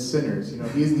camp amidst sinners.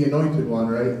 He's the anointed one,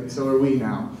 right? And so are we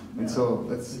now. And so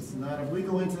that's... It's not, if we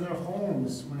go into their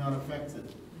homes, we're not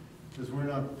affected. Because we're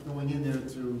not going in there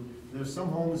to... There's some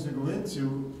homes you go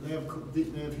into,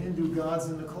 they have Hindu gods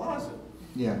in the closet.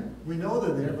 Yeah. We know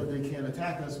they're there, but they can't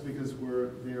attack us because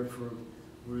we're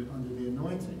under the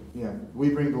anointing. Yeah. We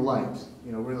bring the light.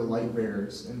 We're the light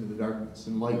bearers into the darkness,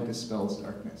 and light dispels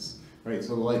darkness. Right?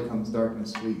 So the light comes,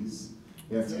 darkness flees.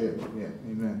 Yeah, that's good. Yeah.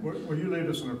 Amen. Will you lead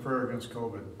us in a prayer against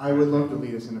COVID? I would love to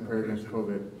lead us in a prayer against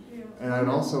COVID. Yeah. And I'd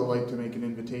also like to make an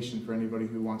invitation for anybody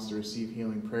who wants to receive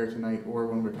healing prayer tonight, or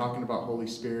when we're talking about Holy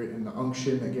Spirit and the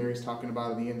unction that Gary's talking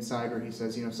about on the inside, where he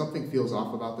says, something feels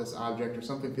off about this object, or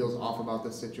something feels off about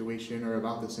this situation, or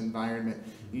about this environment.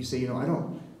 You say, I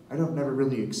don't never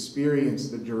really experience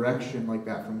the direction like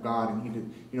that from God,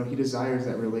 and he desires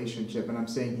that relationship, and I'm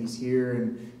saying he's here,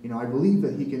 and I believe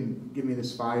that he can give me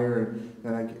this fire,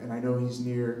 and I know he's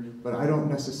near, but I don't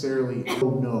necessarily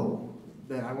know.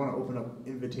 Then I want to open up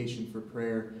invitation for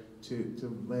prayer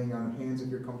to laying on hands if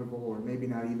you're comfortable, or maybe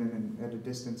not even at a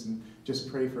distance, and just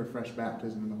pray for a fresh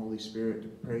baptism in the Holy Spirit, to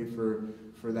pray for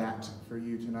that for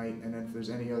you tonight. And if there's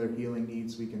any other healing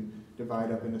needs, we can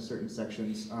divide up into certain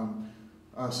sections.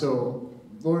 So,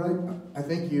 Lord, I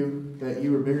thank you that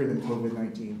you are bigger than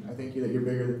COVID-19. I thank you that you're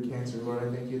bigger than cancer, Lord.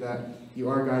 I thank you that you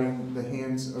are guiding the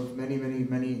hands of many, many,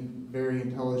 many very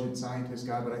intelligent scientists,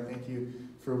 God, but I thank you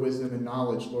for wisdom and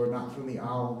knowledge, Lord, not from the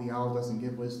owl. The owl doesn't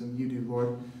give wisdom. You do,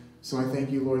 Lord. So I thank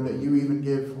you, Lord, that you even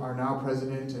give our now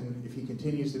president, and if he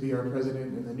continues to be our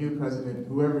president, and the new president,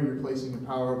 whoever you're placing in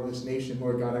power over this nation,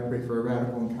 Lord God, I pray for a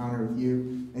radical encounter with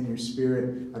you and your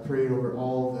Spirit. I pray over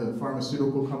all the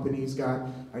pharmaceutical companies,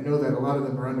 God. I know that a lot of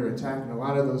them are under attack, and a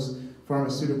lot of those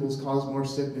pharmaceuticals cause more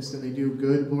sickness than they do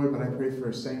good, Lord, but I pray for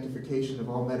a sanctification of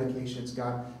all medications,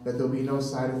 God, that there'll be no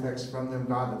side effects from them,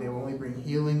 God, that they will only bring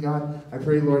healing, God. I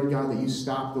pray, Lord God, that you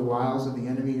stop the wiles of the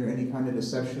enemy, or any kind of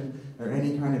deception or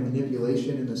any kind of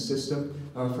manipulation in the system,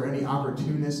 for any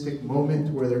opportunistic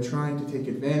moment where they're trying to take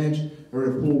advantage or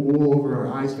to pull wool over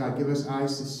our eyes, God. Give us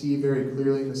eyes to see very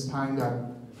clearly in this time,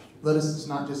 God. Let us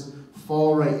not just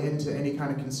fall right into any kind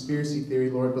of conspiracy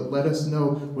theory, Lord, but let us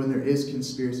know when there is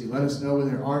conspiracy. Let us know when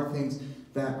there are things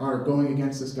that are going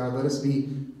against us, God. Let us be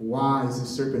wise as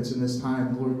serpents in this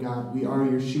time, Lord God. We are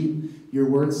your sheep. Your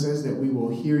word says that we will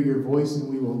hear your voice, and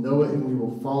we will know it, and we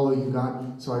will follow you,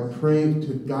 God. So I pray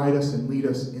to guide us and lead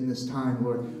us in this time,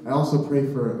 Lord. I also pray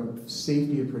for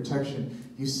safety and protection.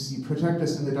 You protect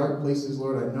us in the dark places,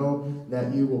 Lord. I know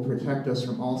that you will protect us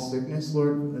from all sickness,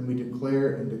 Lord. And we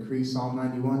declare and decree Psalm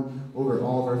 91 over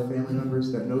all of our family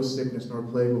members, that no sickness nor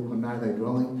plague will come nigh thy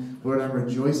dwelling. Lord, I'm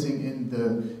rejoicing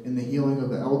in the healing of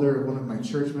the elder, one of my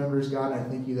church members, God. I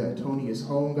thank you that Tony is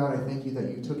home, God. I thank you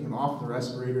that you took him off the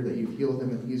respirator, that you've healed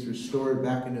him, and he's restored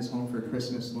back in his home for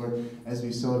Christmas, Lord, as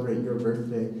we celebrate your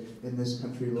birthday in this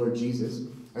country, Lord Jesus.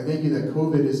 I thank you that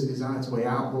COVID is on its way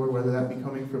out, Lord, whether that be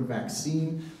coming from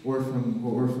vaccine or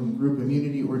from group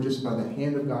immunity or just by the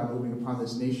hand of God moving upon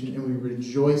this nation. And we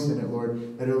rejoice in it,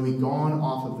 Lord, that it will be gone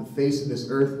off of the face of this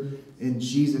earth. In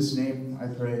Jesus' name, I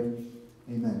pray.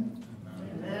 Amen.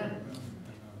 Amen.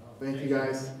 Thank you,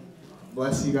 guys.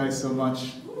 Bless you guys so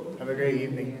much. Have a great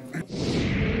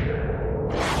evening.